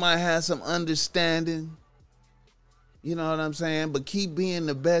 she might have some understanding. You know what I'm saying? But keep being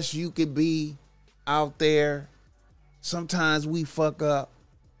the best you could be out there. Sometimes we fuck up.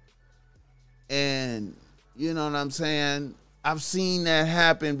 And, you know what I'm saying? I've seen that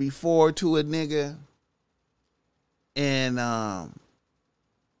happen before to a nigga. And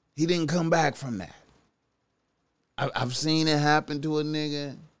he didn't come back from that. I've seen it happen to a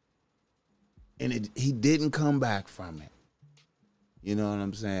nigga. And he didn't come back from it. You know what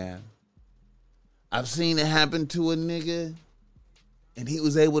I'm saying? I've seen it happen to a nigga, and he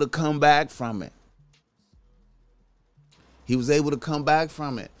was able to come back from it. He was able to come back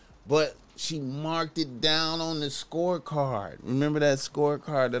from it. But she marked it down on the scorecard. Remember that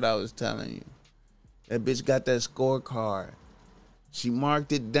scorecard that I was telling you? That bitch got that scorecard. She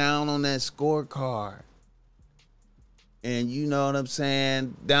marked it down on that scorecard. And you know what I'm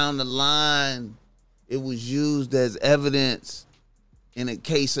saying? Down the line, it was used as evidence in a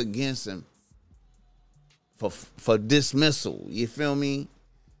case against him for dismissal. You feel me?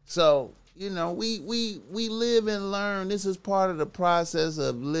 So, you know, we live and learn. This is part of the process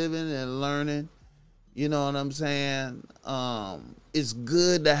of living and learning. You know what I'm saying? It's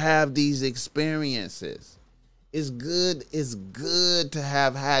good to have these experiences. It's good to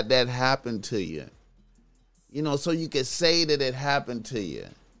have had that happen to you. You know, so you can say that it happened to you.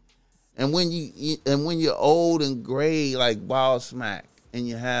 And when you're old and gray like Boss Mac and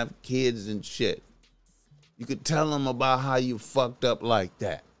you have kids and shit, you could tell them about how you fucked up like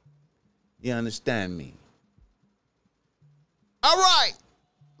that. You understand me? All right,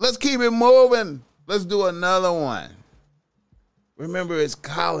 let's keep it moving. Let's do another one. Remember, it's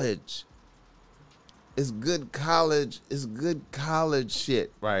college. It's good college. It's good college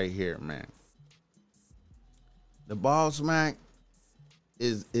shit right here, man. The Boss Mac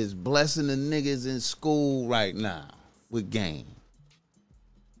is blessing the niggas in school right now with game.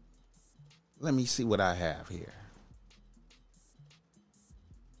 Let me see what I have here.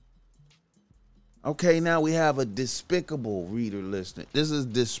 Okay, now we have a despicable reader listener. This is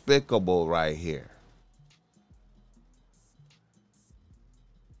despicable right here.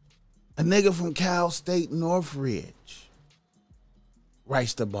 A nigga from Cal State Northridge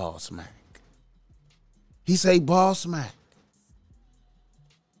writes to Boss Mac. He say, Boss Mac,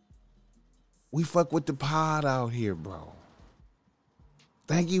 we fuck with the pod out here, bro.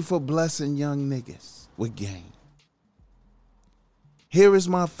 Thank you for blessing young niggas with game. Here is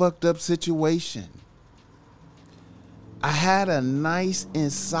my fucked up situation. I had a nice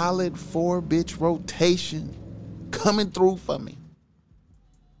and solid 4-bitch rotation coming through for me.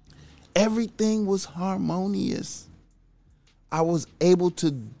 Everything was harmonious. I was able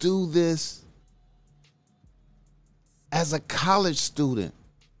to do this as a college student.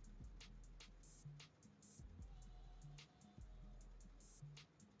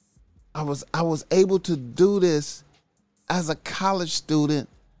 I was able to do this as a college student.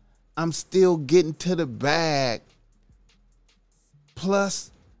 I'm still getting to the bag.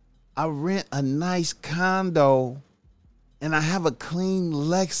 Plus, I rent a nice condo and I have a clean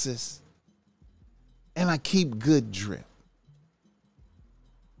Lexus and I keep good drip.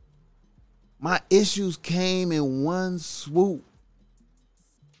 My issues came in one swoop.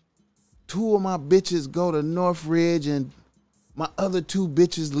 2 of my bitches go to Northridge and my other 2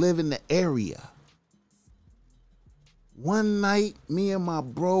 bitches live in the area. One night, me and my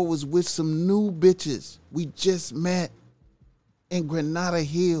bro was with some new bitches we just met in Granada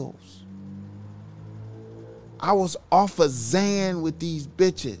Hills. I was off a Xan with these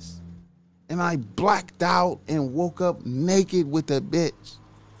bitches and I blacked out and woke up naked with a bitch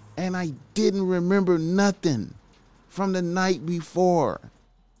and I didn't remember nothing from the night before.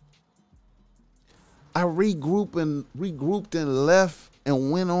 I regrouped and left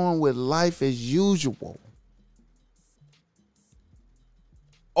and went on with life as usual.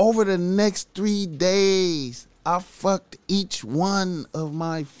 Over the next 3 days, I fucked each one of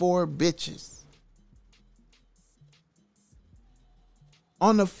my 4 bitches.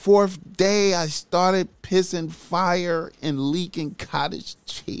 On the 4th day, I started pissing fire and leaking cottage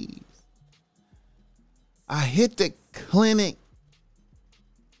cheese. I hit the clinic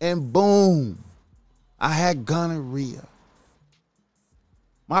and boom, I had gonorrhea.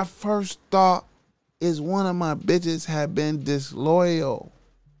 My first thought is one of my bitches had been disloyal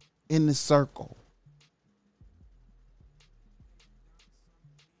in the circle.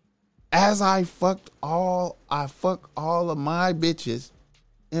 As I fuck all of my bitches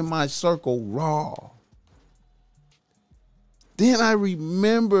in my circle raw. Then I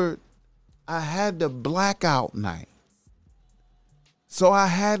remembered I had the blackout night. So I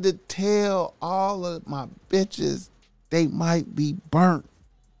had to tell all of my bitches they might be burnt.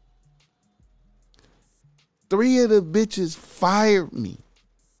 3 of the bitches fired me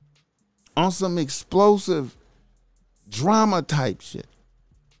on some explosive drama type shit.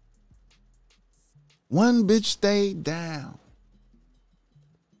 1 bitch stayed down.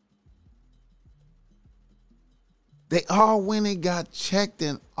 They all went and got checked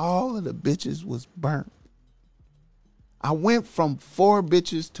and all of the bitches was burnt. I went from 4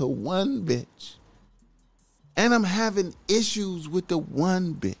 bitches to 1 bitch. And I'm having issues with the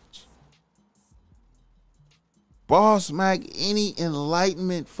 1 bitch. Boss Mac, any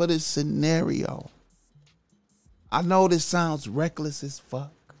enlightenment for this scenario? I know this sounds reckless as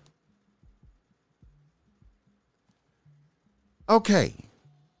fuck. Okay.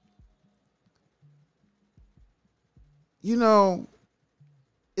 You know,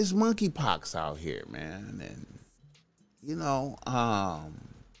 it's monkeypox out here, man. And, you know,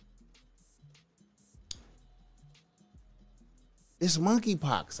 it's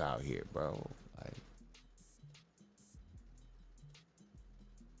monkeypox out here, bro. Like,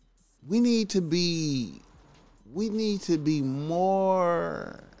 we need to be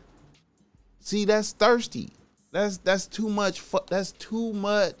more. See, that's thirsty. That's too much. That's too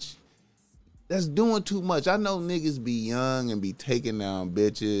much. That's doing too much. I know niggas be young and be taking down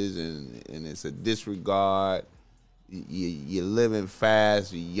bitches and it's a disregard. You're living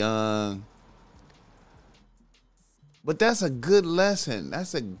fast, you're young. But that's a good lesson.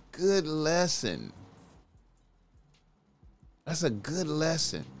 That's a good lesson. That's a good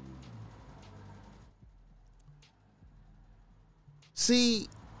lesson. See,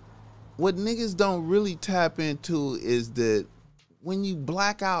 what niggas don't really tap into is that when you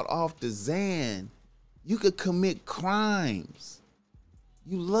black out off the Xan, you could commit crimes.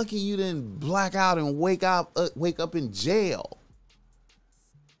 You lucky you didn't black out and wake up in jail.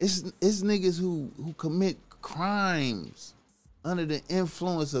 It's niggas who commit crimes under the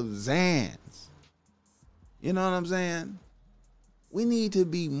influence of Xans. You know what I'm saying? We need to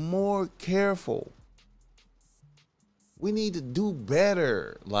be more careful. We need to do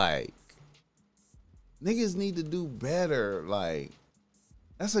better. Like, niggas need to do better. Like,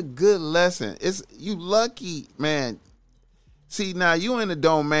 that's a good lesson. It's you lucky, man. See, now you in the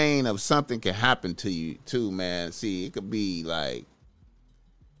domain of something can happen to you too, man. See, it could be like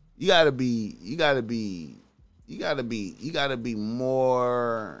you gotta be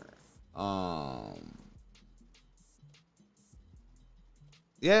more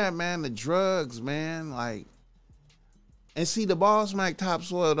yeah, man, the drugs, man. Like, and see, the Boss Mac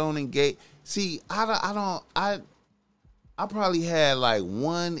Topsoil don't engage. See, I probably had like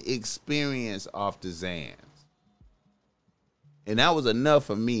 1 experience off the Xans. And that was enough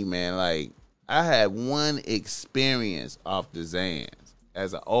for me, man. Like, I had 1 experience off the Xans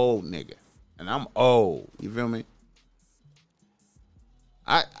as an old nigga. And I'm old. You feel me?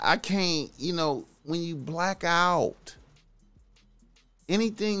 I can't, you know, when you black out,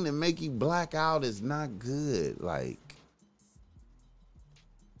 anything that make you black out is not good. Like,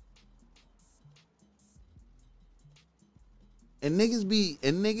 and niggas be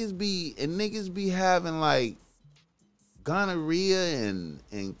having like gonorrhea and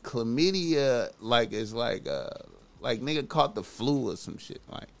chlamydia, like it's like nigga caught the flu or some shit,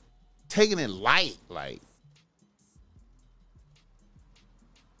 like taking it light, like,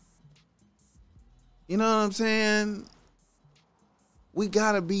 you know what I'm saying? We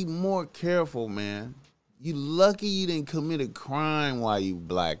gotta be more careful, man. You lucky you didn't commit a crime while you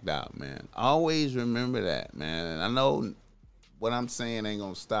blacked out, man. Always remember that, man. And I know what I'm saying ain't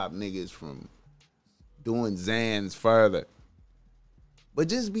gonna stop niggas from doing Zans further. But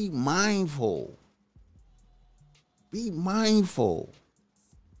just be mindful. Be mindful.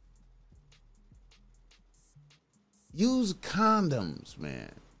 Use condoms,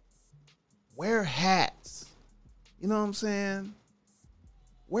 man. Wear hats. You know what I'm saying?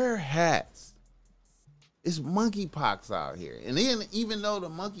 Wear hats. It's monkeypox out here. And then even though the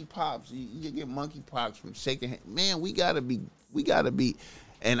monkeypox, you get monkeypox from shaking hands, man, we gotta be,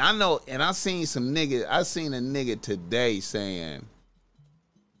 and I know, and I seen a nigga today saying,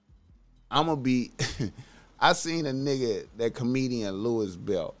 I seen a nigga, that comedian Louis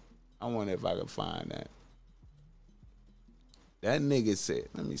Bell. I wonder if I can find that. That nigga said,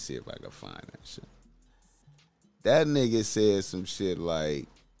 let me see if I can find that shit. That nigga said some shit like,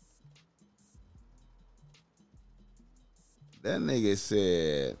 that nigga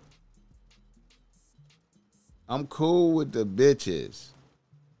said, I'm cool with the bitches,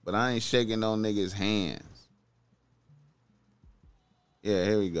 but I ain't shaking no niggas' hands. Yeah,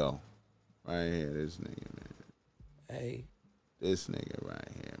 here we go. Right here, this nigga, man. Hey. This nigga right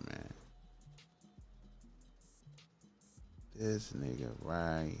here, man. This nigga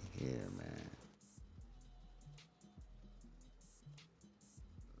right here, man.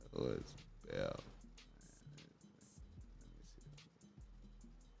 Louis Bell.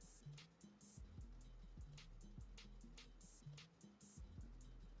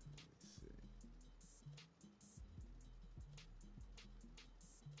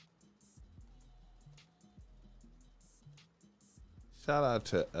 Shout out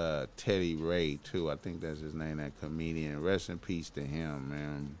to Teddy Ray, too. I think that's his name, that comedian. Rest in peace to him,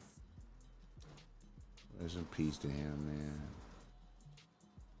 man. Rest in peace to him, man.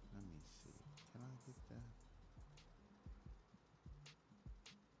 Let me see. Can I get that?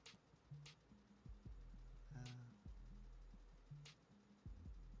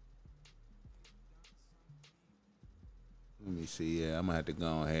 Let me see. Yeah, I'm going to have to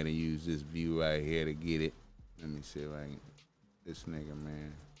go ahead and use this view right here to get it. Let me see if I can. This nigga,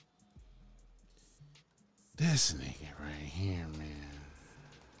 man. This nigga right here, man.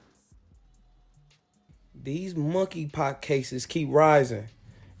 These monkeypox cases keep rising.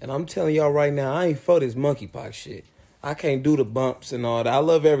 And I'm telling y'all right now, I ain't for this monkeypox shit. I can't do the bumps and all that. I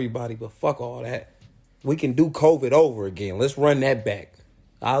love everybody, but fuck all that. We can do COVID over again. Let's run that back.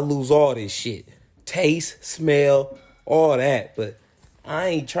 I'll lose all this shit. Taste, smell, all that. But I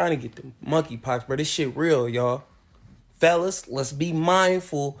ain't trying to get the monkeypox, bro. This shit real, y'all. Fellas, let's be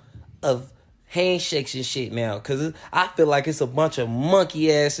mindful of handshakes and shit now. Because I feel like it's a bunch of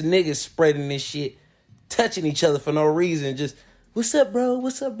monkey-ass niggas spreading this shit, touching each other for no reason. Just, what's up, bro?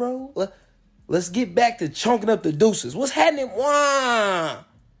 What's up, bro? Let's get back to chunking up the deuces. What's happening? Wah!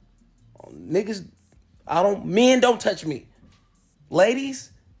 Niggas, men don't touch me.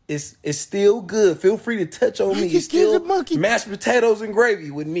 Ladies, it's still good. Feel free to touch on me. It's still mashed potatoes and gravy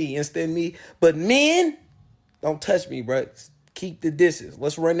with me instead of me. But men, don't touch me, bro. Keep the distance.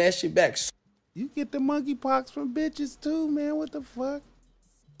 Let's run that shit back. You get the monkeypox from bitches too, man. What the fuck?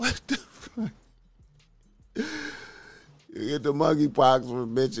 What the fuck? You get the monkeypox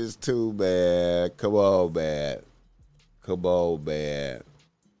from bitches too, man. Come on, man. Come on, man.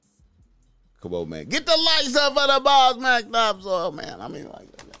 Come on, man. Get the lights up for the Boss Mac Tops oil, man. I mean,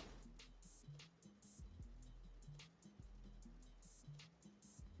 like that.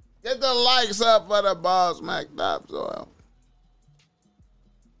 Get the lights up for the Boss Mac Tops oil.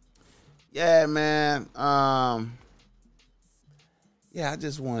 Yeah, man. Yeah, I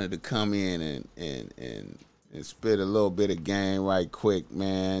just wanted to come in and spit a little bit of game right quick,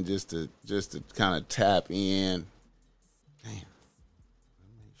 man, just to kind of tap in. Damn.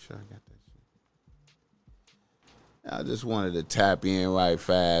 Make sure I got that shit. I just wanted to tap in right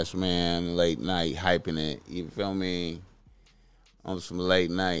fast, man. Late night hyping it. You feel me? On some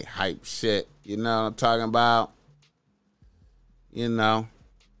late night hype shit. You know what I'm talking about? You know.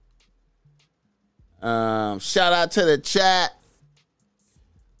 Shout out to the chat.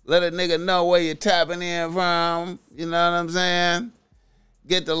 Let a nigga know where you're tapping in from. You know what I'm saying?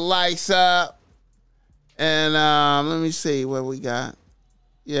 Get the likes up. And let me see what we got.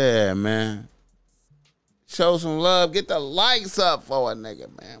 Yeah, man. Show some love. Get the likes up for a nigga,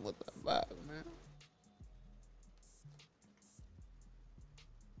 man. What the fuck, man?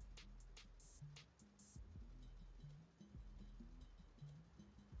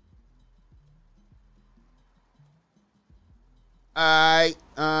 All right.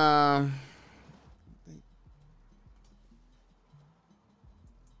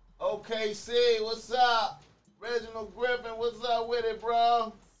 OKC, what's up? Reginald Griffin, what's up with it,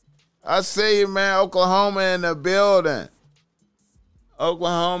 bro? I see you, man. Oklahoma in the building.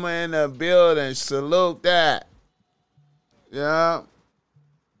 Oklahoma in the building. Salute that. Yeah.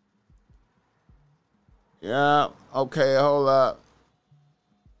 Yeah. Okay, hold up.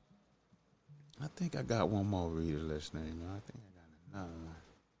 I think I got one more reader listening. I think I got another one.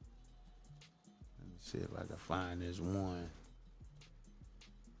 Let me see if I can find this one.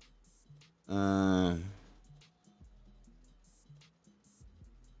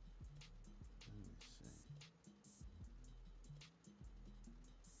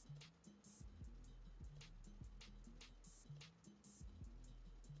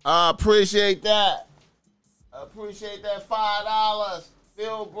 I appreciate that. I appreciate that $5.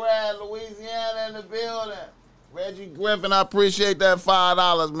 Phil Brad, Louisiana in the building. Reggie Griffin, I appreciate that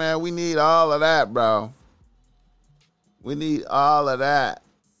 $5, man. We need all of that, bro. We need all of that.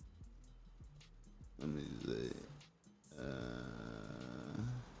 Let me see.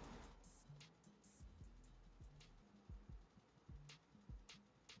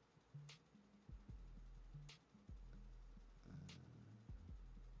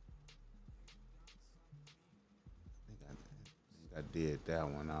 I did that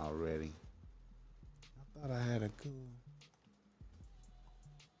one already. I thought I had a cool.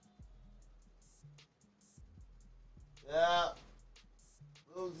 Yeah.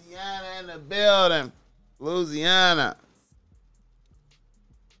 Louisiana in the building. Louisiana.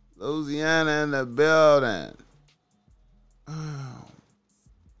 Louisiana in the building. Oh.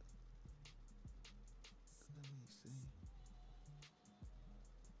 Let me see.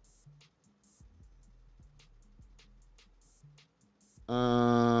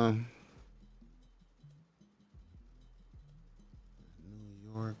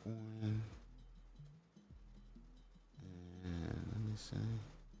 New York one. And let me see.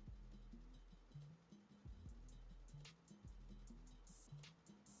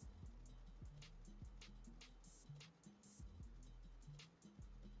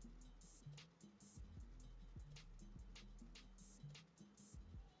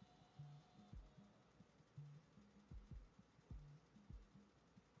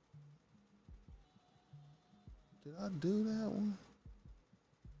 Did I do that one?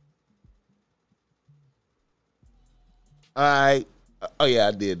 All right. Oh, yeah,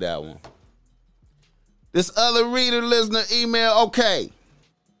 I did that one. This other reader, listener, email, okay.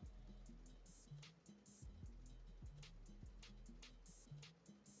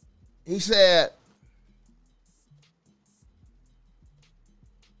 He said,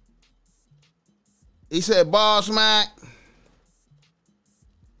 Boss Mac,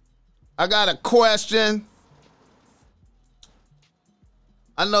 I got a question.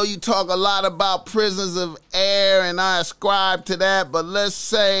 I know you talk a lot about prisons of air, and I ascribe to that, but let's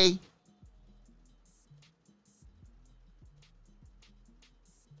say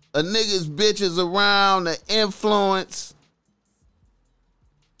a nigga's bitch is around the influence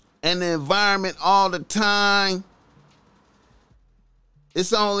and the environment all the time.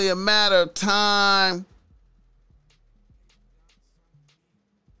 It's only a matter of time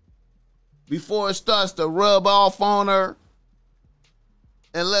before it starts to rub off on her.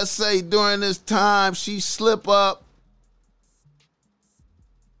 And let's say during this time she slip up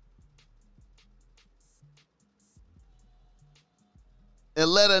and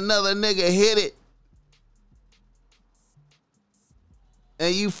let another nigga hit it.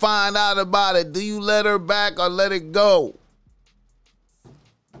 And you find out about it. Do you let her back or let it go?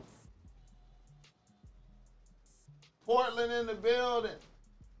 Portland in the building.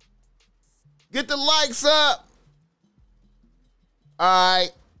 Get the likes up. All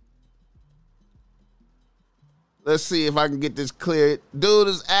right. Let's see if I can get this cleared. Dude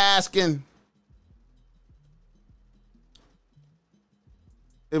is asking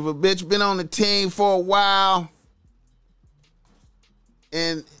if a bitch been on the team for a while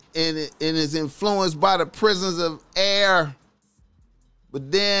and is influenced by the prisons of air,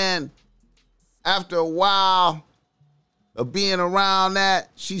 but then after a while of being around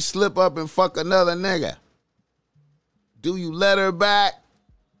that, she slip up and fuck another nigga. Do you let her back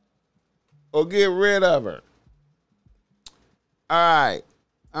or get rid of her. All right.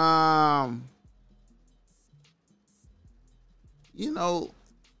 You know,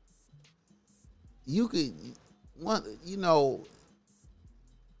 you could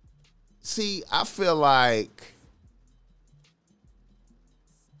see, I feel like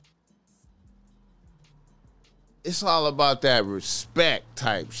it's all about that respect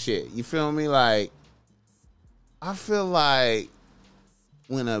type shit. You feel me? Like, I feel like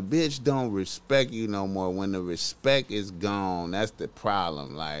when a bitch don't respect you no more, when the respect is gone, that's the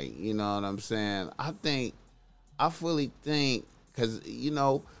problem. Like, you know what I'm saying? I fully think, because, you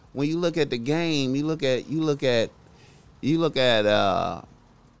know, when you look at the game, you look at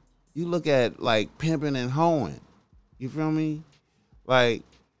like pimping and hoeing. You feel me? Like,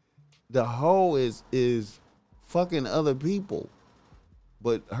 the hoe is fucking other people,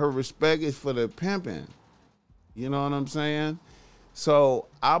 but her respect is for the pimping. You know what I'm saying? So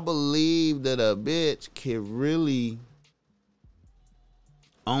I believe that a bitch can really,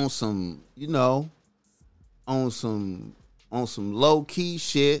 on some low key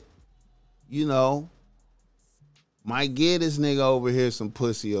shit, you know, might get this nigga over here some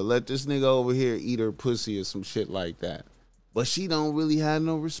pussy, or let this nigga over here eat her pussy or some shit like that. But she don't really have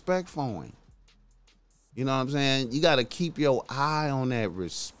no respect for him. You know what I'm saying? You got to keep your eye on that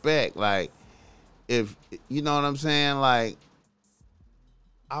respect. Like, if, you know what I'm saying? Like,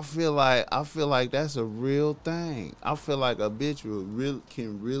 I feel like that's a real thing. I feel like a bitch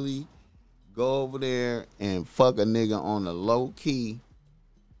can really go over there and fuck a nigga on the low key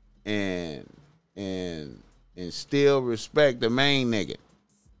and still respect the main nigga.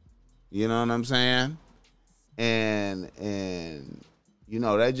 You know what I'm saying? And you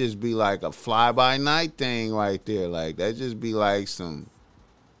know, that just be like a fly-by-night thing right there. Like, that just be like some,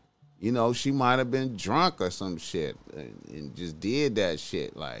 you know, she might have been drunk or some shit and just did that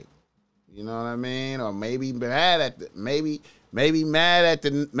shit. Like, you know what I mean? Or maybe mad at the main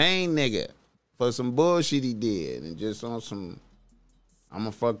nigga for some bullshit he did, and just on some, I'm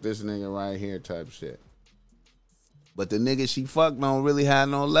gonna fuck this nigga right here type shit. But the nigga she fucked don't really have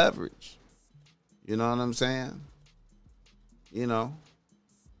no leverage. You know what I'm saying? You know.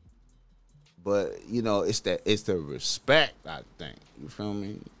 But, you know, it's the respect, I think. You feel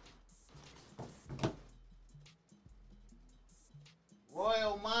me?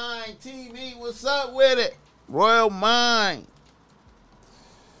 Royal Mind TV, what's up with it? Royal Mind.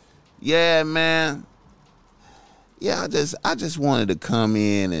 Yeah, man. Yeah, I just wanted to come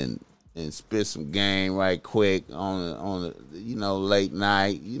in and spit some game right quick on the you know, late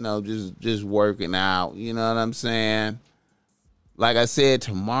night, you know, just working out, you know what I'm saying? Like I said,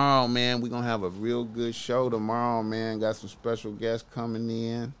 tomorrow, man, we're going to have a real good show tomorrow, man. Got some special guests coming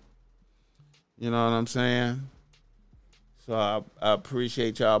in. You know what I'm saying? So I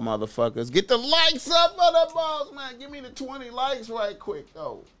appreciate y'all motherfuckers. Get the likes up for the balls, man. Give me the 20 likes right quick,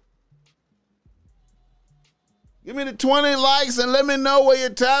 though. Give me the 20 likes and let me know where you're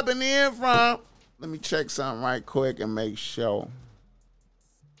tapping in from. Let me check something right quick and make sure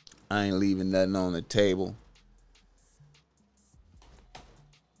I ain't leaving nothing on the table.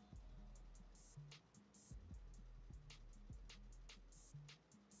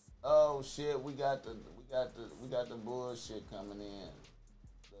 Oh shit, we got the bullshit coming in.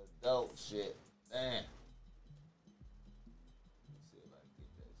 The dope shit. Damn. Let me see if I can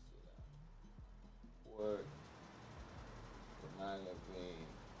get that shit out. Word. Pornography.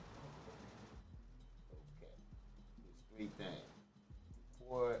 Okay. The street thing.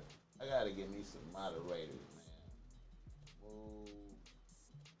 Word. I gotta get me some moderators, man. Move.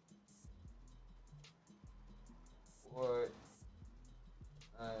 Word.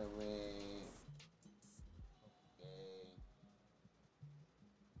 I mean, okay.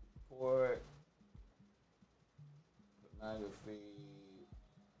 Port, pornography,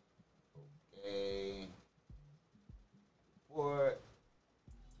 okay. Port,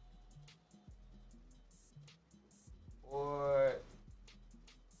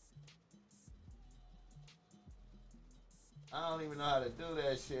 I don't even know how to do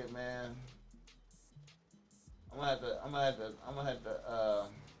that shit, man. I'm gonna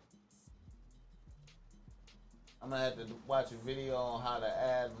have to watch a video on how to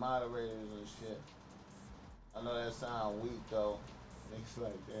add moderators and shit. I know that sound weak though. Things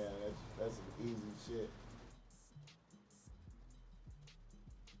like that. That's some easy shit.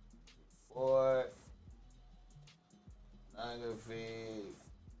 Or pornography.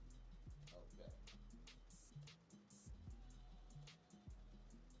 Okay.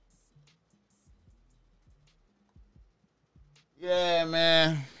 Yeah,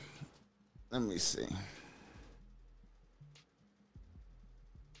 man. Let me see.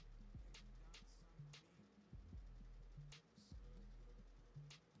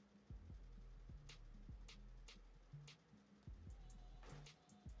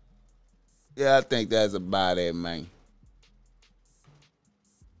 Yeah, I think that's about it, man.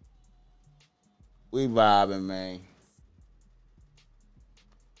 We vibing, man.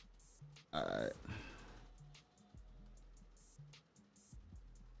 All right.